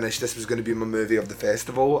movie finished, this was going to be my movie of the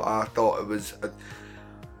festival. I thought it was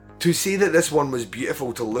to see that this one was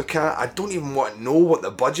beautiful to look at. I don't even want to know what the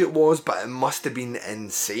budget was, but it must have been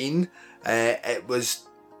insane. It was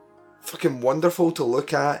fucking wonderful to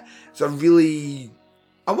look at. It's a really,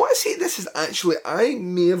 I want to say this is actually, I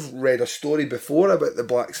may have read a story before about the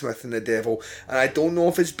Blacksmith and the Devil, and I don't know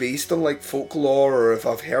if it's based on like folklore or if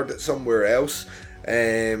I've heard it somewhere else,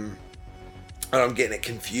 and I'm getting it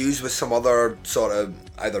confused with some other sort of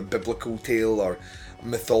either biblical tale or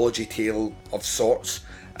mythology tale of sorts.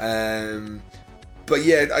 But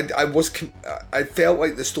yeah, I felt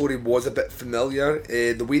like the story was a bit familiar.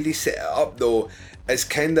 The way they set it up though is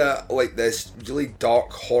kind of like this really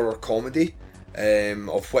dark horror comedy,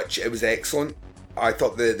 of which it was excellent. I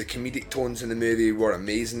thought the comedic tones in the movie were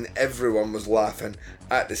amazing. Everyone was laughing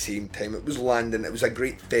at the same time. It was landing. It was a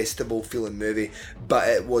great festival feeling movie, but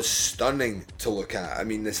it was stunning to look at. I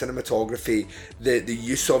mean, the cinematography, the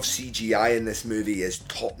use of CGI in this movie is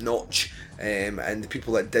top notch. And the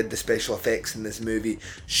people that did the special effects in this movie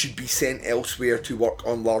should be sent elsewhere to work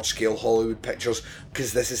on large-scale Hollywood pictures,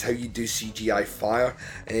 because this is how you do CGI fire.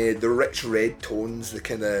 The rich red tones, the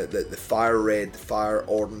kind of the fire red, the fire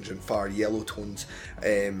orange, and fire yellow tones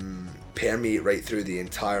permeate right through the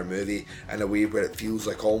entire movie in a way where it feels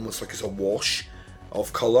like almost like it's a wash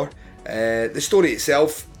of colour. The story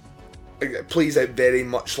itself, it plays out very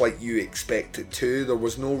much like you expect it to. There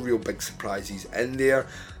was no real big surprises in there.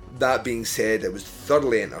 That being said, it was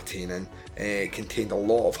thoroughly entertaining. It contained a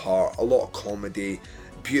lot of heart, a lot of comedy,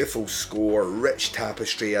 beautiful score, rich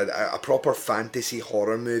tapestry, a proper fantasy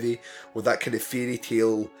horror movie with that kind of fairy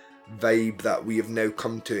tale vibe that we have now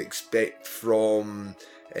come to expect from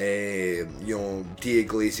D'Iglesia,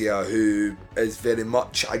 who is very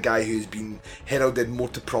much a guy who's been heralded more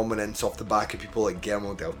to prominence off the back of people like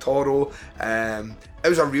Guillermo del Toro. It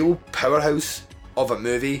was a real powerhouse of a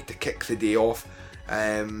movie to kick the day off.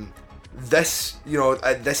 This,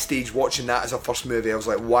 at this stage, watching that as a first movie, I was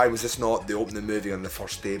like, why was this not the opening movie on the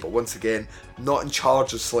first day? But once again, not in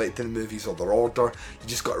charge of selecting movies or their order. You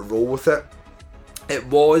just got to roll with it. It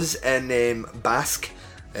was in Basque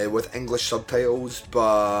with English subtitles,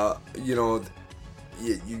 but you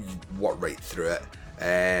work right through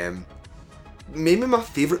it. Maybe my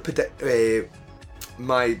favourite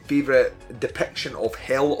depiction of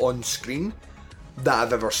hell on screen that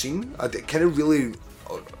I've ever seen. I kind of really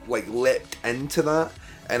leapt into that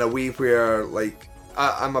in a way where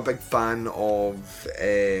I'm a big fan of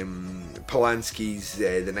Polanski's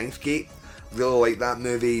The Ninth Gate. Really like that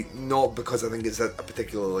movie, not because I think it's a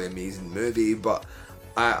particularly amazing movie, but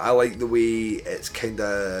I like the way it's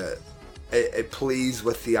it plays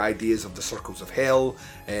with the ideas of the circles of hell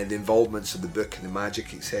and the involvements of the book and the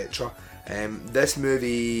magic, etc. This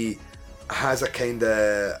movie has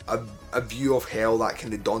a view of hell, that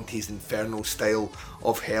kind of Dante's Inferno style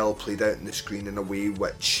of hell played out on the screen in a way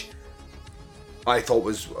which I thought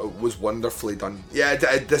was wonderfully done. Yeah,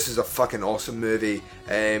 this is a fucking awesome movie.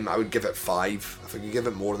 I would give it 5. If I could give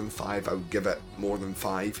it more than 5, I would give it more than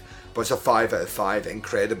 5. But it's a 5 out of 5.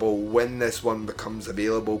 Incredible. When this one becomes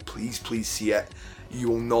available, please see it. you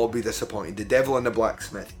will not be disappointed. The Devil and the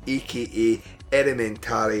Blacksmith, aka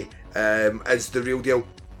Elementary, is the real deal.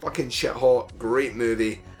 Fucking shit hot, great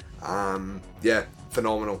movie. Yeah,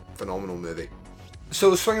 phenomenal movie.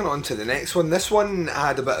 So swinging on to the next one. This one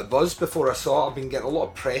had a bit of buzz before I saw it. I've been getting a lot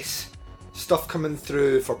of press stuff coming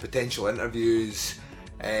through for potential interviews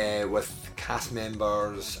with cast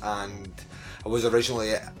members, and I was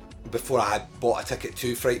originally, before I had bought a ticket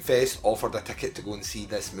to Fright Fest, offered a ticket to go and see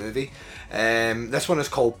this movie. This one is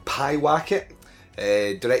called Pyewacket,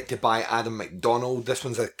 directed by Adam McDonald. This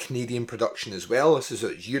one's a Canadian production as well. This is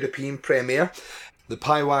its European premiere. The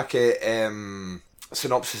Pyewacket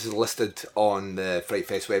synopsis is listed on the Fright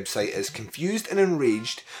Fest website as confused and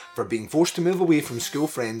enraged for being forced to move away from school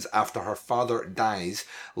friends after her father dies.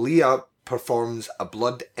 Leah performs a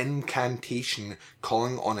blood incantation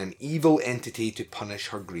calling on an evil entity to punish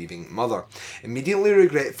her grieving mother. Immediately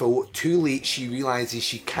regretful, too late she realises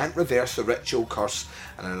she can't reverse the ritual curse,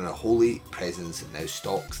 and an unholy presence now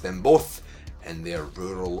stalks them both in their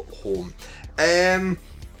rural home.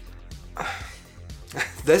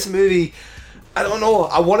 This movie, I don't know,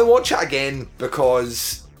 I want to watch it again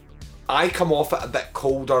because I come off it a bit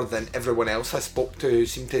colder than everyone else I spoke to who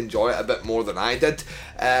seemed to enjoy it a bit more than I did.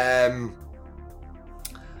 I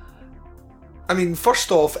mean,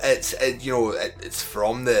 first off, it's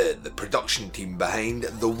from the production team behind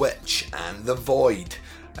The Witch and The Void.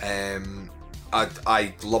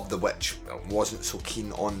 I love The Witch, I wasn't so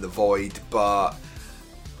keen on The Void, but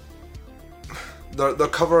they're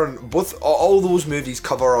covering both. All those movies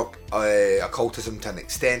cover occultism to an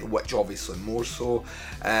extent, Witch obviously more so,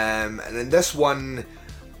 and in this one,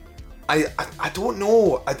 I don't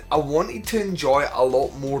know, I wanted to enjoy it a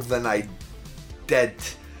lot more than I did.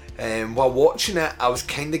 While watching it, I was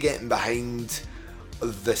kind of getting behind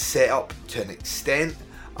the setup to an extent.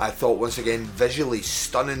 I thought, once again, visually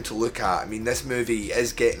stunning to look at. I mean, this movie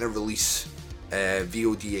is getting a release,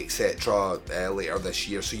 VOD, etc. Later this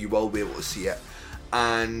year, so you will be able to see it.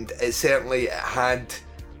 And it certainly had,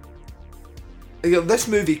 this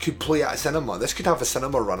movie could play at a cinema. This could have a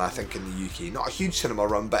cinema run, I think, in the UK. Not a huge cinema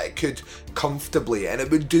run, but it could comfortably, and it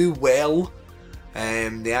would do well.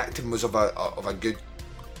 The acting was of a good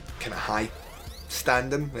kind of high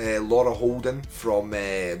standing. Laura Holden from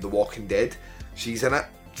The Walking Dead, she's in it,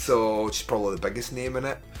 so she's probably the biggest name in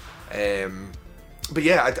it. But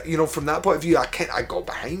yeah, from that point of view, I got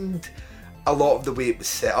behind a lot of the way it was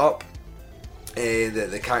set up.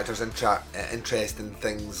 The characters' interest in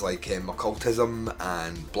things like occultism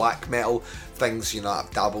and black metal, things I've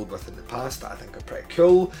dabbled with in the past that I think are pretty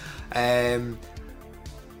cool.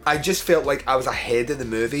 I just felt like I was ahead of the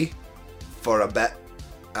movie for a bit.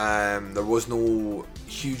 There was no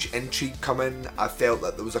huge intrigue coming. I felt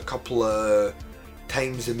that there was a couple of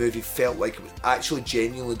times the movie felt like it was actually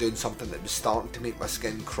genuinely doing something that was starting to make my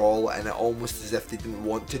skin crawl, and it almost as if they didn't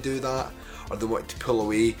want to do that, or they wanted to pull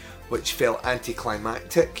away, which felt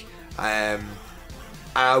anticlimactic.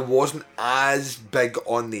 I wasn't as big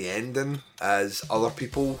on the ending as other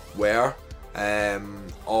people were,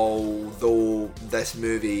 although this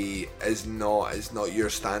movie is not your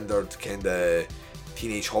standard kind of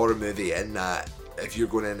teenage horror movie, in that if you're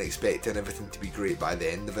going in expecting everything to be great by the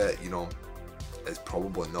end of it, it's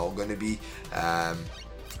probably not going to be, and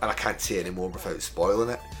I can't say any more without spoiling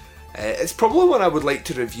it. It's probably one I would like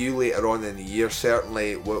to review later on in the year,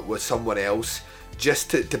 certainly with someone else, just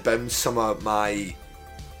to bounce some of my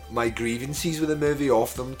grievances with the movie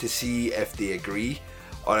off them, to see if they agree,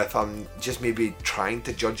 or if I'm just maybe trying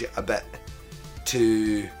to judge it a bit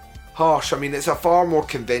too harsh. I mean, it's a far more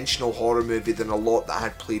conventional horror movie than a lot that I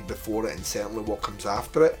had played before it, and certainly what comes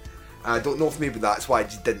after it. I don't know if maybe that's why it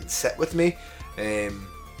just didn't sit with me.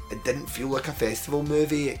 It didn't feel like a festival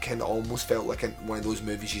movie. It kind of almost felt like one of those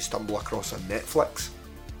movies you stumble across on Netflix.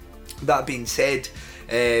 That being said,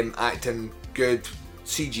 acting good,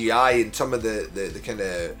 CGI and some of the kind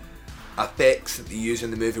of effects that they use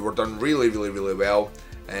in the movie were done really, really, really well.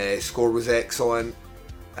 Score was excellent.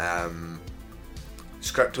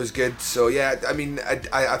 Script was good. So yeah, I mean,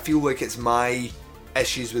 I feel like it's my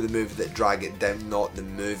issues with the movie that drag it down, not the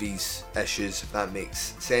movie's issues, if that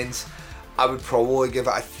makes sense. I would probably give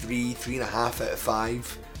it a 3.5 out of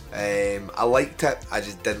 5. I liked it, I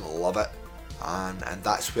just didn't love it, and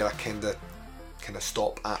that's where I kind of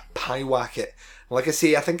stop at Pyewacket. Like I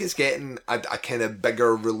say, I think it's getting a kind of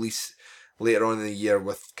bigger release later on in the year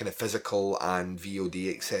with kind of physical and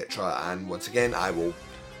VOD, etc. And once again, I will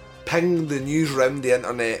ping the news around the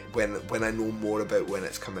internet when I know more about when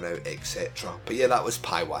it's coming out, etc. But yeah, that was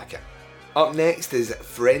Pyewacket. Up next is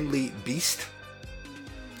Friendly Beast.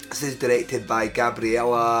 This is directed by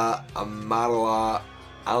Gabriela Amarla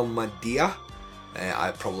Almadia.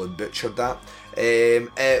 I probably butchered that.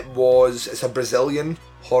 It's a Brazilian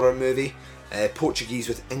horror movie, Portuguese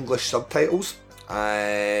with English subtitles.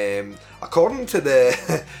 According to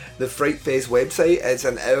the the Fright Fest website, it's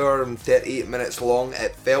an hour and 38 minutes long.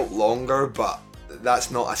 It felt longer, but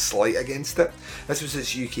that's not a slight against it. This was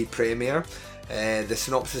its UK premiere. The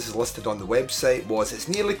synopsis is listed on the website was, it's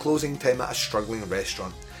nearly closing time at a struggling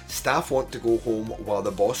restaurant. Staff want to go home while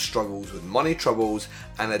the boss struggles with money troubles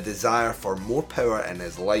and a desire for more power in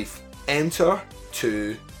his life. Enter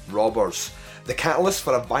two robbers, the catalyst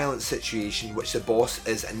for a violent situation which the boss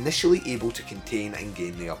is initially able to contain and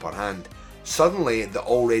gain the upper hand. Suddenly, the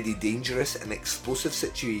already dangerous and explosive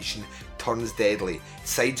situation turns deadly,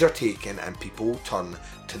 sides are taken and people turn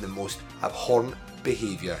to the most abhorrent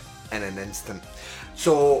behaviour in an instant.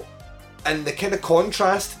 So, in the kind of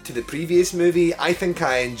contrast to the previous movie, I think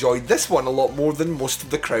I enjoyed this one a lot more than most of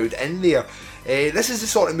the crowd in there. This is the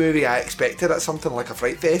sort of movie I expected at something like a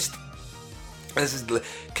Fright Fest. This is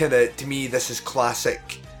kind of, to me, this is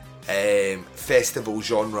classic festival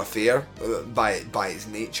genre fare by its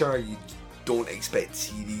nature. You don't expect to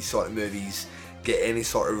see these sort of movies get any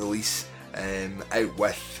sort of release out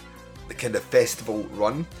with the kind of festival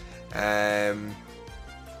run. I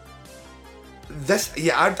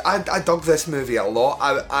dug this movie a lot.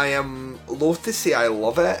 I am loath to say I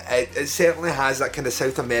love it. It certainly has that kind of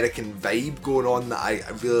South American vibe going on that I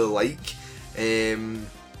really like.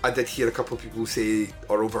 I did hear a couple of people say,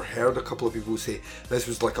 or overheard a couple of people say, this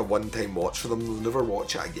was like a one-time watch for them, they'll never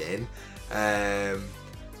watch it again.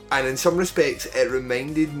 And in some respects, it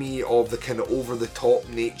reminded me of the kind of over-the-top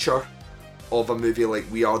nature of a movie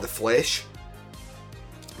like We Are the Flesh,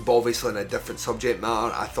 but obviously in a different subject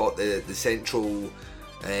matter. I thought the central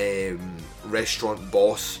restaurant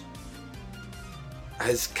boss,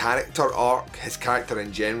 his character arc, his character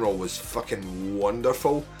in general was fucking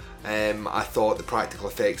wonderful. I thought the practical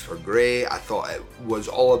effects were great. I thought it was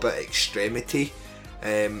all about extremity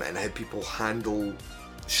and how people handle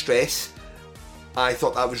stress. I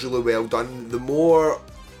thought that was really well done. The more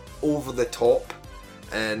over the top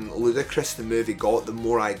and ludicrous the movie got, the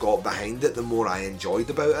more I got behind it, the more I enjoyed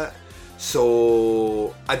about it.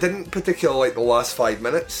 So I didn't particularly like the last 5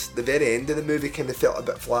 minutes. The very end of the movie kind of felt a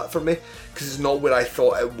bit flat for me because it's not where I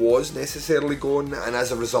thought it was necessarily going, and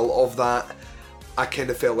as a result of that, I kind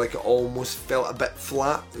of felt like it almost felt a bit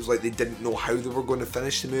flat. It was like they didn't know how they were going to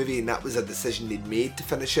finish the movie, and that was a decision they'd made to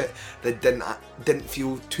finish it that didn't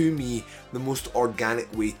feel to me the most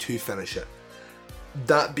organic way to finish it.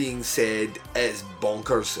 That being said, it's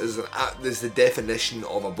bonkers. It's the definition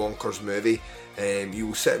of a bonkers movie. You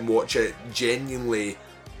will sit and watch it genuinely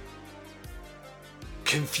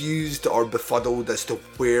confused or befuddled as to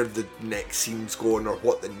where the next scene's going, or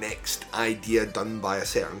what the next idea done by a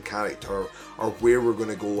certain character, or where we're going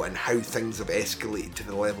to go, and how things have escalated to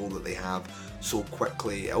the level that they have so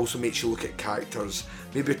quickly. It also makes you look at characters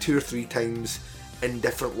maybe 2 or 3 times in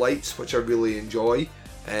different lights, which I really enjoy,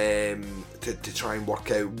 to try and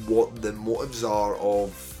work out what the motives are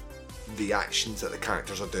of the actions that the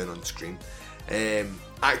characters are doing on screen.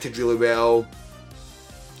 Acted really well.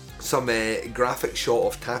 Some graphic shot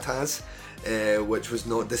of tatas, which was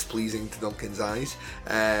not displeasing to Duncan's eyes,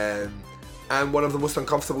 and one of the most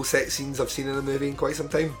uncomfortable sex scenes I've seen in a movie in quite some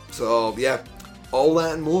time. So yeah, all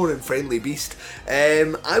that and more in Friendly Beast.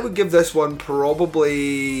 I would give this one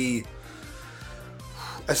probably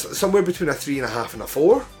somewhere between a 3.5 and a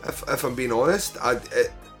 4, if I'm being honest.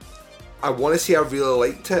 I want to say I really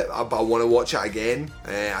liked it, but I want to watch it again.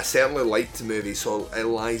 I certainly liked the movie, so it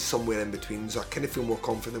lies somewhere in between, so I kind of feel more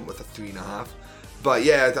confident with a 3.5. But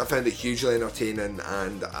yeah, I found it hugely entertaining,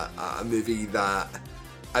 and a movie that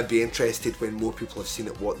I'd be interested when more people have seen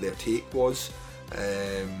it what their take was.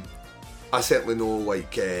 I certainly know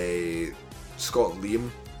like Scott and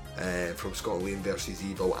Liam from Scott and Liam vs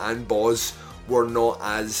Evil and Boz were not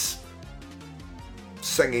as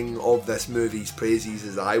singing of this movie's praises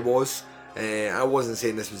as I was. I wasn't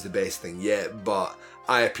saying this was the best thing yet, but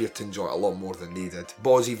I appeared to enjoy it a lot more than they did.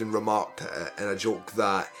 Boz even remarked in a joke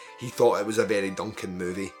that he thought it was a very Duncan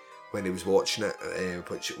movie when he was watching it,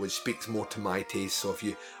 which speaks more to my taste. So if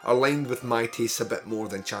you are aligned with my tastes a bit more,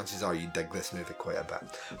 then chances are you dig this movie quite a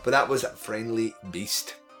bit. But that was Friendly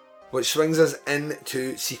Beast. Which swings us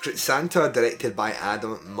into Secret Santa, directed by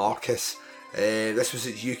Adam Marcus. This was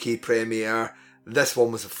its UK premiere. This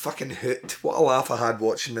one was a fucking hoot. What a laugh I had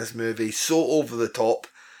watching this movie. So over the top,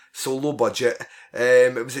 so low budget.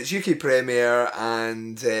 It was its UK premiere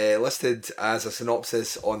and listed as a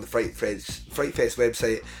synopsis on the Fright Fest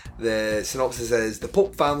website. The synopsis is: the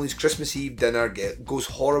Pope family's Christmas Eve dinner goes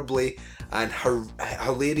horribly and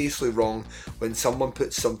hilariously wrong when someone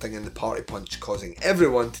puts something in the party punch, causing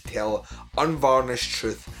everyone to tell unvarnished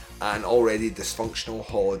truth at an already dysfunctional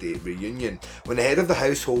holiday reunion. When the head of the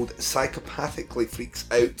household psychopathically freaks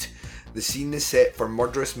out, the scene is set for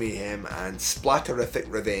murderous mayhem and splatterific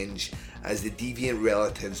revenge as the deviant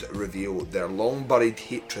relatives reveal their long-buried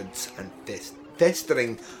hatreds and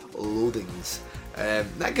festering loathings.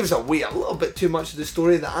 That gives away a little bit too much of the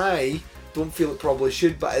story that I don't feel it probably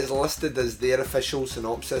should, but it's listed as their official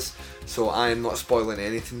synopsis, so I am not spoiling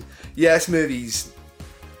anything. Yeah, this movie's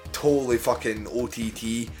totally fucking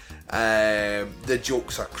OTT. The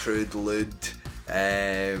jokes are crude, lewd.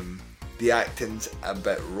 The acting's a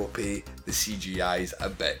bit ropey. The CGI's a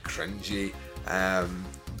bit cringy.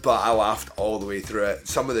 But I laughed all the way through it.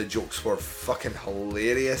 Some of the jokes were fucking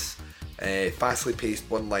hilarious. Fastly paced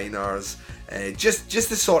one-liners. Just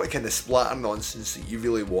the sort of kind of splatter nonsense that you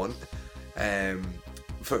really want.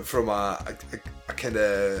 From a kind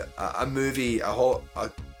of a movie,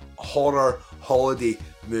 a horror holiday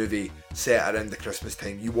movie set around the Christmas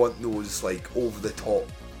time. You want those like over the top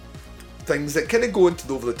things that kind of go into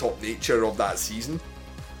the over the top nature of that season,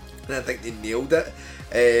 and I think they nailed it.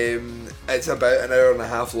 It's about an hour and a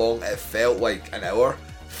half long. It felt like an hour,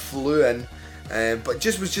 flew in, but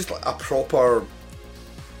was just like a proper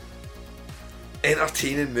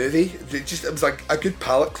entertaining movie. It was like a good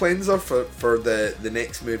palate cleanser for the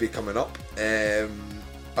next movie coming up.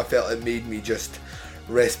 I felt it made me just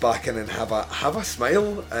rest back in and have a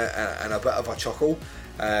smile and a bit of a chuckle.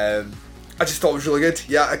 I just thought it was really good.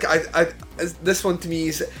 Yeah, this one to me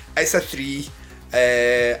it's a 3.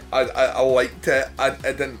 I liked it. I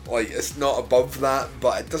didn't like. It's not above that,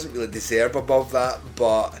 but it doesn't really deserve above that.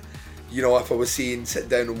 But you know, if I was saying sit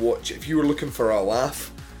down and watch, if you were looking for a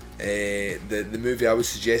laugh, the movie I would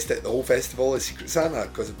suggest at the whole festival is Secret Santa,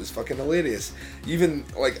 because it was fucking hilarious. Even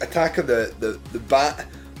like Attack of the Bat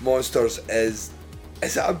Monsters is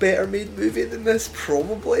it a better made movie than this?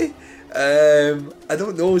 Probably. I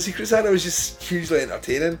don't know. Secret Santa was just hugely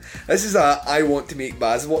entertaining. This is I want to make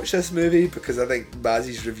Baz watch this movie because I think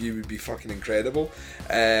Baz's review would be fucking incredible.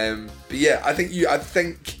 But yeah, I think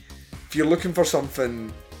if you're looking for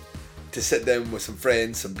something to sit down with some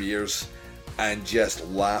friends, some beers, and just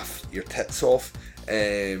laugh your tits off,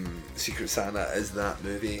 Secret Santa is that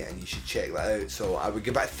movie, and you should check that out. So I would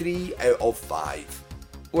give it a 3 out of 5.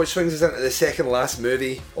 Which swings us into the second last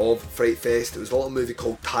movie of Fright Fest. It was a little movie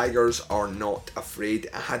called Tigers Are Not Afraid.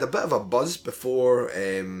 I had a bit of a buzz before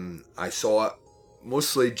I saw it,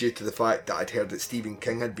 mostly due to the fact that I'd heard that Stephen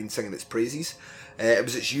King had been singing its praises. It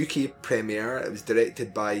was its UK premiere. It was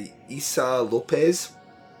directed by Issa Lopez,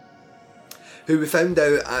 who we found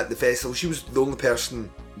out at the festival, she was the only person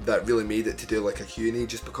that really made it to do like a Q&A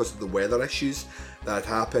just because of the weather issues that had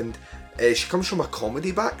happened. She comes from a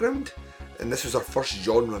comedy background, and this was her first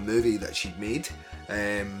genre movie that she'd made,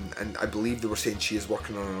 and I believe they were saying she is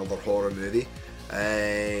working on another horror movie.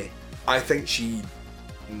 I think she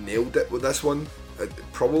nailed it with this one.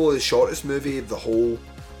 Probably the shortest movie of the whole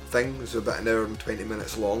thing. It was about an hour and 20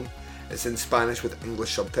 minutes long. It's in Spanish with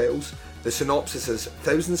English subtitles. The synopsis is: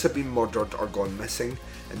 thousands have been murdered or gone missing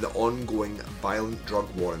in the ongoing violent drug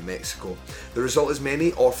war in Mexico. The result is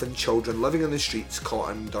many orphaned children living on the streets caught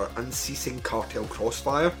under unceasing cartel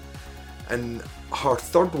crossfire. In her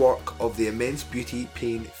third work of the immense beauty,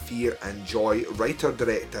 pain, fear and joy,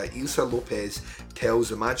 writer-director Issa Lopez tells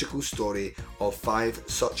the magical story of 5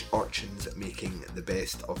 such urchins making the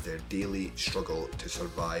best of their daily struggle to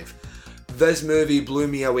survive. This movie blew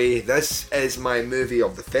me away. This is my movie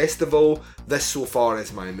of the festival. This so far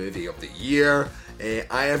is my movie of the year.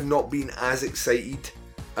 I have not been as excited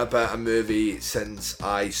about a movie since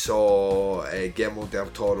I saw Guillermo del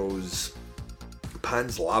Toro's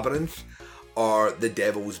Pan's Labyrinth or The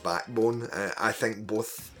Devil's Backbone. I think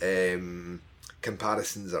both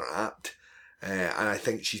comparisons are apt, and I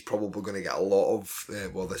think she's probably going to get a lot of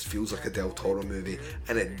this feels like a Del Toro movie,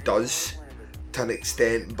 and it does to an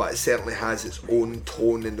extent, but it certainly has its own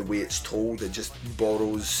tone in the way it's told. It just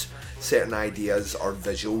borrows certain ideas or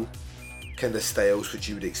visual kind of styles which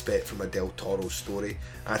you would expect from a Del Toro story,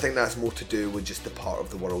 and I think that's more to do with just the part of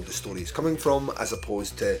the world the story is coming from, as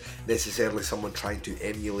opposed to necessarily someone trying to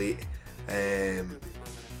emulate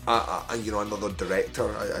another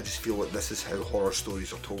director. I just feel like this is how horror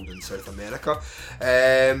stories are told in South America.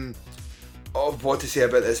 What to say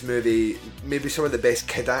about this movie? Maybe some of the best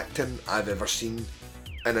kid acting I've ever seen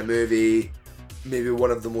in a movie. Maybe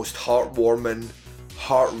one of the most heartwarming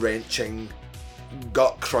heart-wrenching,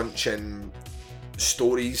 gut-crunching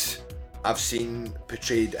stories I've seen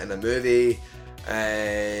portrayed in a movie.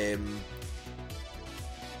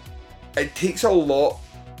 It takes a lot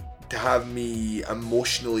to have me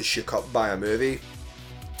emotionally shook up by a movie.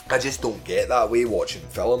 I just don't get that way watching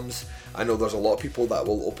films. I know there's a lot of people that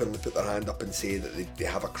will openly put their hand up and say that they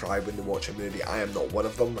have a cry when they watch a movie. I am not one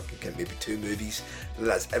of them. I can count maybe 2 movies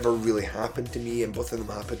that's ever really happened to me, and both of them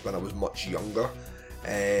happened when I was much younger.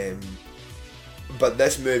 But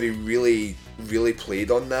this movie really, really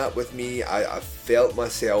played on that with me. I felt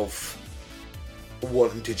myself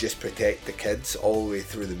wanting to just protect the kids all the way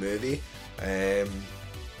through the movie.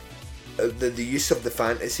 The use of the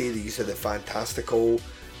fantasy, the use of the fantastical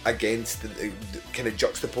against the kind of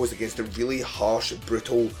juxtaposed against the really harsh,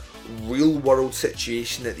 brutal, real world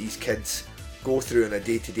situation that these kids go through on a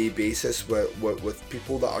day-to-day basis with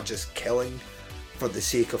people that are just killing for the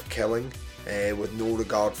sake of killing, with no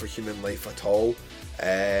regard for human life at all.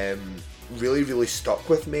 Really, really stuck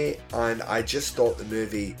with me, and I just thought the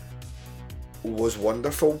movie was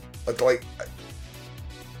wonderful.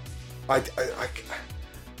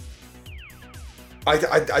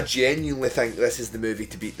 I genuinely think this is the movie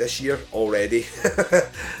to beat this year already.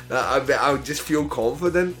 I just feel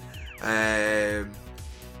confident, and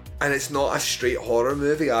it's not a straight horror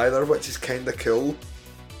movie either, which is kind of cool.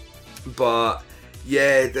 But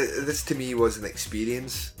yeah, this to me was an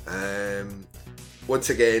experience.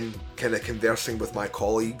 Once again, kind of conversing with my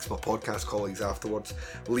colleagues, my podcast colleagues afterwards,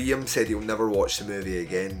 Liam said he'll never watch the movie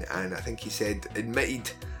again, and I think he said,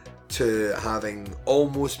 admitted to having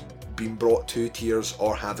almost been brought to tears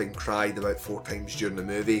or having cried about 4 times during the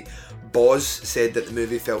movie. Boz said that the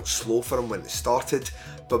movie felt slow for him when it started,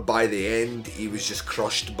 but by the end he was just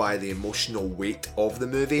crushed by the emotional weight of the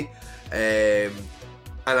movie. And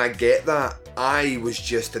I get that. I was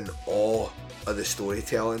just in awe of the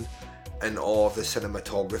storytelling, in awe of the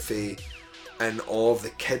cinematography, in awe of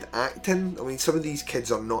the kid acting. I mean, some of these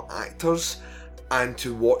kids are not actors, and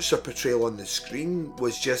to watch their portrayal on the screen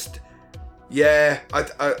was just, yeah,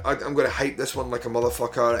 I'm going to hype this one like a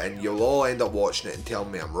motherfucker, and you'll all end up watching it and tell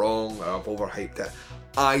me I'm wrong or I've overhyped it.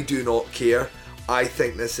 I do not care. I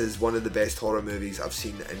think this is one of the best horror movies I've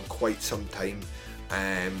seen in quite some time.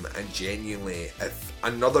 And genuinely, if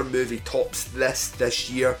another movie tops this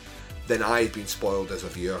year, then I've been spoiled as a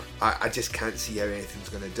viewer. I just can't see how anything's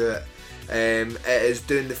going to do it. It is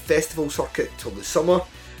doing the festival circuit till the summer.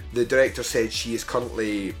 The director said she is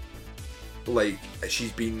currently,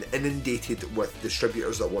 she's been inundated with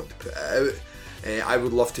distributors that want to put it out. I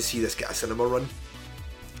would love to see this get a cinema run,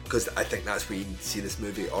 because I think that's where you need to see this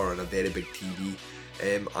movie, or on a very big TV.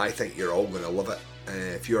 I think you're all going to love it.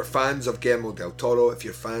 If you're fans of Guillermo del Toro, if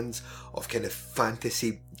you're fans of kind of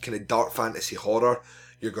fantasy, kind of dark fantasy horror,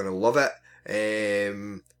 you're going to love it. I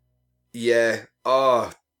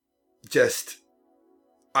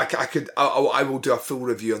will do a full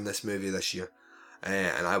review on this movie this year,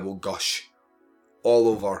 and I will gush all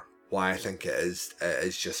over why I think it is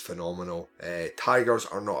just phenomenal. Tigers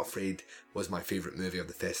Are Not Afraid was my favourite movie of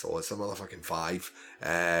the festival. It's a motherfucking 5.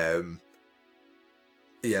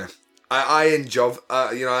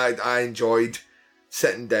 I enjoyed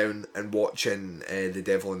sitting down and watching The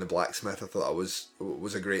Devil and the Blacksmith. I thought that was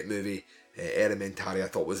a great movie. Elementary I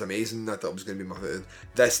thought was amazing. I thought it was going to be my favorite.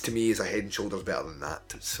 This to me is a head and shoulders better than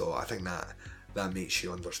that. So I think that makes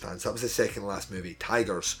you understand. So that was the second last movie,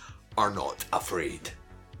 Tigers Are Not Afraid.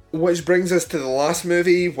 Which brings us to the last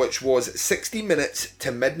movie, which was 60 Minutes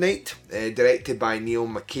to Midnight, directed by Neil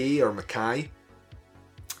Mackay.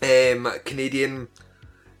 Canadian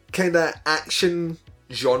kind of action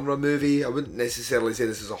genre movie. I wouldn't necessarily say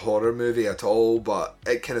this is a horror movie at all, but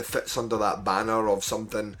it kind of fits under that banner of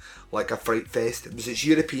something like a Fright Fest. It was its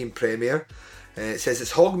European premiere. It says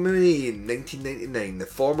it's Hogmanay in 1999. The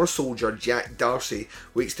former soldier Jack Darcy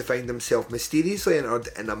wakes to find himself mysteriously entered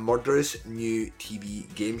in a murderous new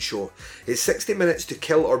TV game show. It's 60 minutes to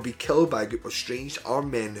kill or be killed by a group of strange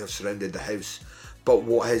armed men who have surrounded the house. But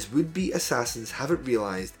what his would-be assassins haven't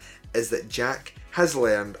realised is that Jack has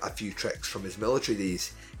learned a few tricks from his military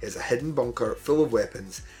days. He has a hidden bunker full of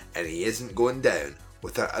weapons, and he isn't going down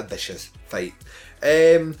without a vicious fight.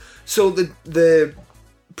 So the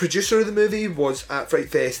producer of the movie was at Fright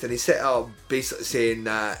Fest, and he set up basically saying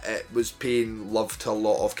that it was paying love to a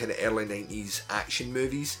lot of kind of early 90s action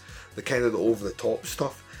movies, the kind of the over-the-top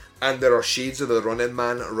stuff. And there are shades of the Running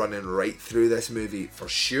Man running right through this movie for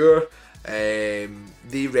sure.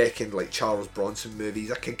 They reckoned like Charles Bronson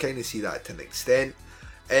movies. I can kind of see that to an extent.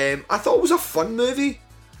 I thought it was a fun movie.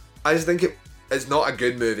 I just think it's not a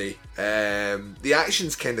good movie. The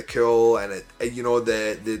action's kind of cool, and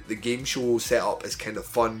the game show setup is kind of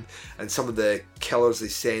fun, and some of the killers they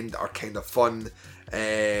send are kind of fun.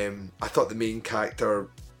 I thought the main character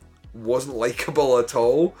wasn't likable at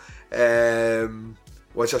all,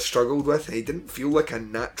 which I struggled with. He didn't feel like a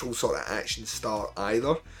natural sort of action star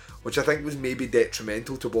either, which I think was maybe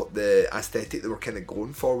detrimental to what the aesthetic they were kind of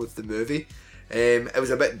going for with the movie. It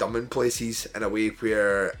was a bit dumb in places, in a way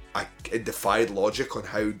where it defied logic on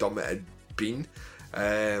how dumb it had been.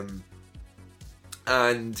 And,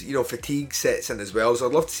 fatigue sets in as well, so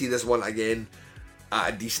I'd love to see this one again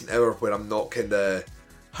at a decent hour where I'm not kind of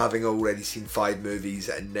having already seen 5 movies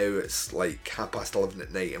and now it's like 11:30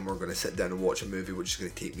 at night and we're going to sit down and watch a movie which is going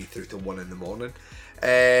to take me through to 1 in the morning.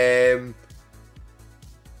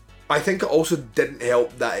 I think it also didn't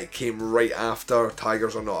help that it came right after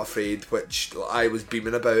Tigers Are Not Afraid, which I was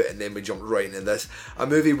beaming about, and then we jumped right into this. A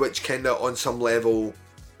movie which kind of, on some level,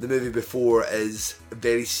 the movie before is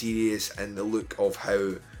very serious in the look of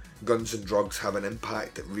how guns and drugs have an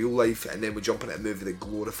impact in real life, and then we jump into a movie that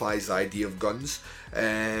glorifies the idea of guns.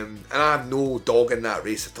 And I have no dog in that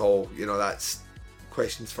race at all. That's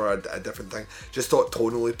questions for a different thing. Just thought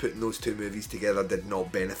tonally putting those two movies together did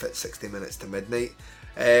not benefit 60 Minutes to Midnight.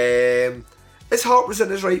 His heart was in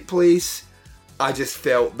his right place. I just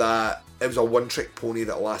felt that it was a one-trick pony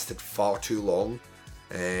that lasted far too long.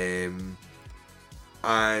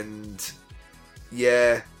 And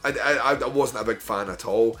yeah, I wasn't a big fan at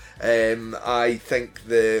all. I think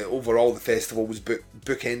overall the festival was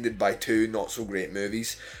bookended by 2 not so great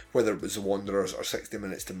movies, whether it was The Wanderers or 60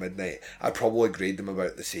 Minutes to Midnight. I'd probably grade them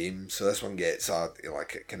about the same, so this one gets a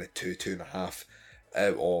kind of 2.5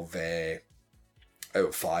 out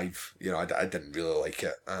of 5. I didn't really like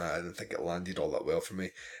it. I didn't think it landed all that well for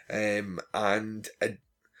me.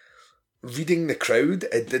 Reading the crowd,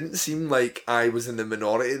 it didn't seem like I was in the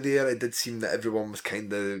minority there. It did seem that everyone was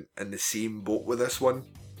kind of in the same boat with this one.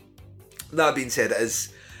 That being said,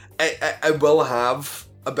 it will have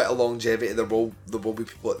a bit of longevity. There will be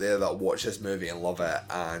people out there that watch this movie and love it,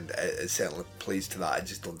 and it certainly plays to that. I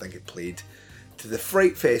just don't think it played to the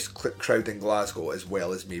Fright Fest crowd in Glasgow as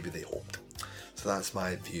well as maybe they hoped. So that's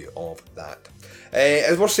my view of that.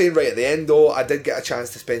 As we're saying right at the end though, I did get a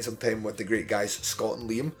chance to spend some time with the great guys Scott and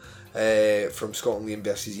Liam from Scott and Liam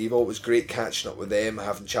vs Evil. It was great catching up with them,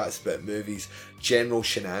 having chats about movies, general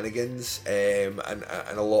shenanigans, and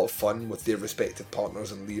a lot of fun with their respective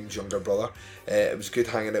partners and Liam's younger brother. It was good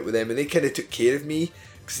hanging out with them, and they kind of took care of me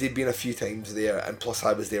because they'd been a few times there, and plus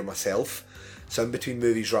I was there myself. So in between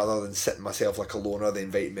movies, rather than sitting myself like a loner, they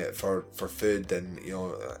invited me out for food and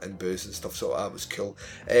and booze and stuff. So that was cool,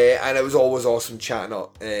 and it was always awesome chatting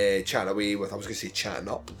up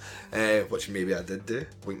which maybe I did do,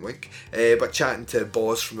 wink wink. But chatting to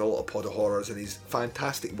Boz from the Little Pod of Horrors and his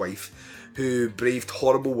fantastic wife, who braved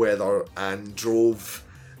horrible weather and drove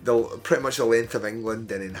pretty much the length of England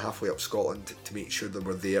and then halfway up Scotland to make sure they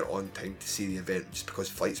were there on time to see the event, just because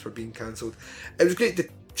flights were being cancelled. It was great to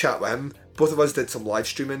chat with him. Both of us did some live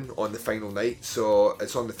streaming on the final night, so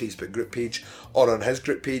it's on the Facebook group page or on his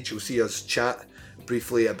group page. You'll see us chat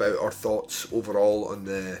briefly about our thoughts overall on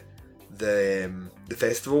the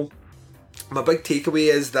festival. My big takeaway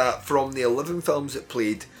is that from the 11 films it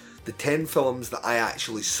played, the 10 films that I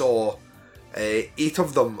actually saw, 8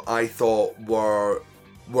 of them I thought were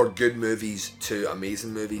good movies to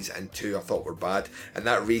amazing movies, and 2 I thought were bad, and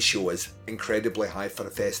that ratio is incredibly high for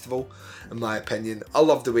a festival in my opinion. I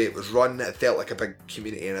loved the way it was run. It felt like a big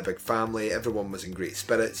community and a big family. Everyone was in great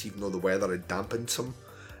spirits, even though the weather had dampened some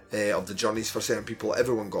of the journeys for certain people.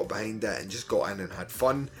 Everyone got behind it and just got in and had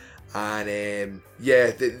fun, and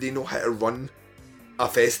they know how to run a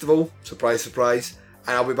festival, surprise surprise.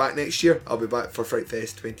 And I'll be back next year. I'll be back for Fright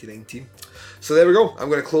Fest 2019. So there we go. I'm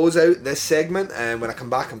going to close out this segment, and when I come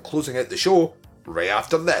back I'm closing out the show right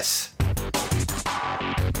after this.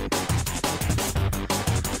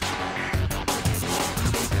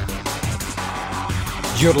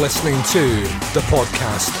 You're listening to the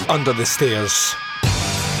podcast Under the Stairs.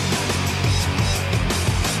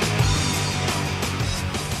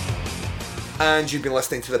 And you've been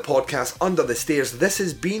listening to the podcast Under the Stairs. This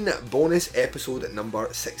has been bonus episode number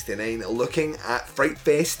 69, looking at Fright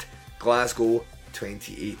Fest Glasgow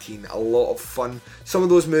 2018. A lot of fun. Some of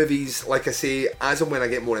those movies, like I say, as and when I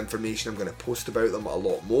get more information, I'm going to post about them a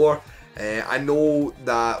lot more. I know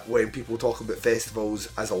that when people talk about festivals,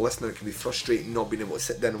 as a listener, it can be frustrating not being able to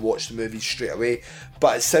sit down and watch the movies straight away,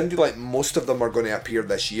 but it sounded like most of them are going to appear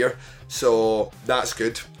this year, so that's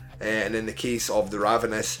good. And in the case of The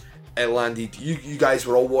Ravenous, it landed. You guys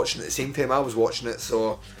were all watching it at the same time I was watching it,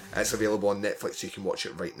 so it's available on Netflix, so you can watch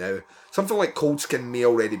it right now. Something like Cold Skin may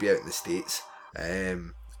already be out in the States,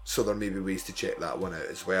 so there may be ways to check that one out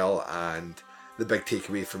as well. And the big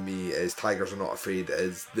takeaway for me is Tigers Are Not Afraid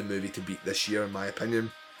is the movie to beat this year, in my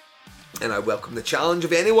opinion. And I welcome the challenge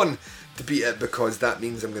of anyone to beat it, because that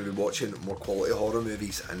means I'm going to be watching more quality horror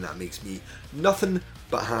movies, and that makes me nothing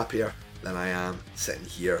but happier than I am sitting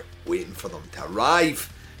here waiting for them to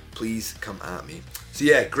arrive. Please come at me. So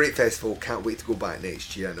yeah, great festival, can't wait to go back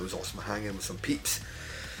next year, and it was awesome hanging with some peeps.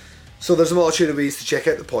 So there's a multitude of ways to check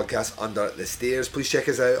out the podcast Under the Stairs. Please check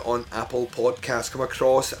us out on Apple Podcasts. Come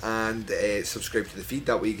across and subscribe to the feed,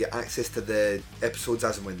 that way you get access to the episodes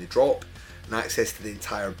as and when they drop, and access to the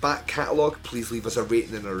entire back catalogue. Please leave us a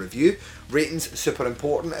rating and a review. Ratings super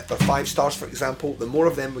important. If they're 5 stars, for example, the more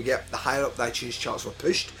of them we get, the higher up the iTunes charts we're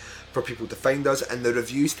pushed for people to find us, and the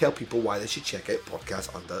reviews tell people why they should check out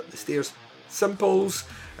Podcast Under the Stairs. Simples.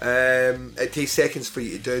 It takes seconds for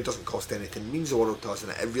you to do, it doesn't cost anything, it means the world to us,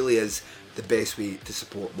 and it really is the best way to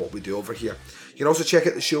support what we do over here. You can also check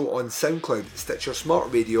out the show on SoundCloud, Stitcher Smart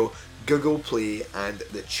Radio, Google Play and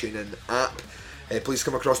the TuneIn app. Please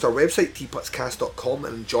come across to our website, tputscast.com,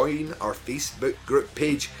 and join our Facebook group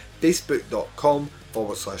page,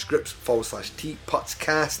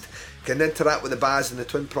 facebook.com/groups/tputscast. You can interact with the Baz and the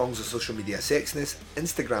twin prongs of social media sexiness,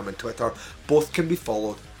 Instagram and Twitter. Both can be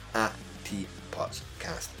followed at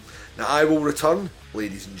tputscast. Now I will return,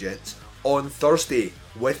 ladies and gents, on Thursday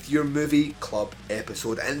with your movie club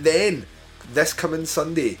episode, and then this coming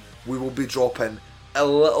Sunday we will be dropping a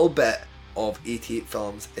little bit of 88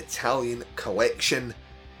 Films Italian collection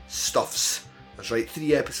stuffs. That's right,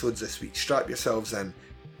 3 episodes this week. Strap yourselves in,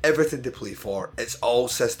 everything to play for, it's all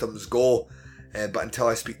systems go. But until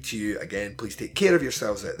I speak to you again, please take care of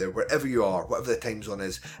yourselves out there, wherever you are, whatever the time zone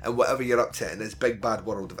is, and whatever you're up to in this big bad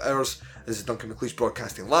world of ours. This is Duncan McLeish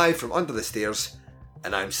broadcasting live from Under the Stairs,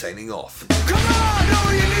 and I'm signing off. Come on,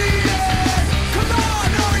 all you need it! Come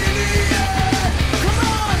on, all you need it!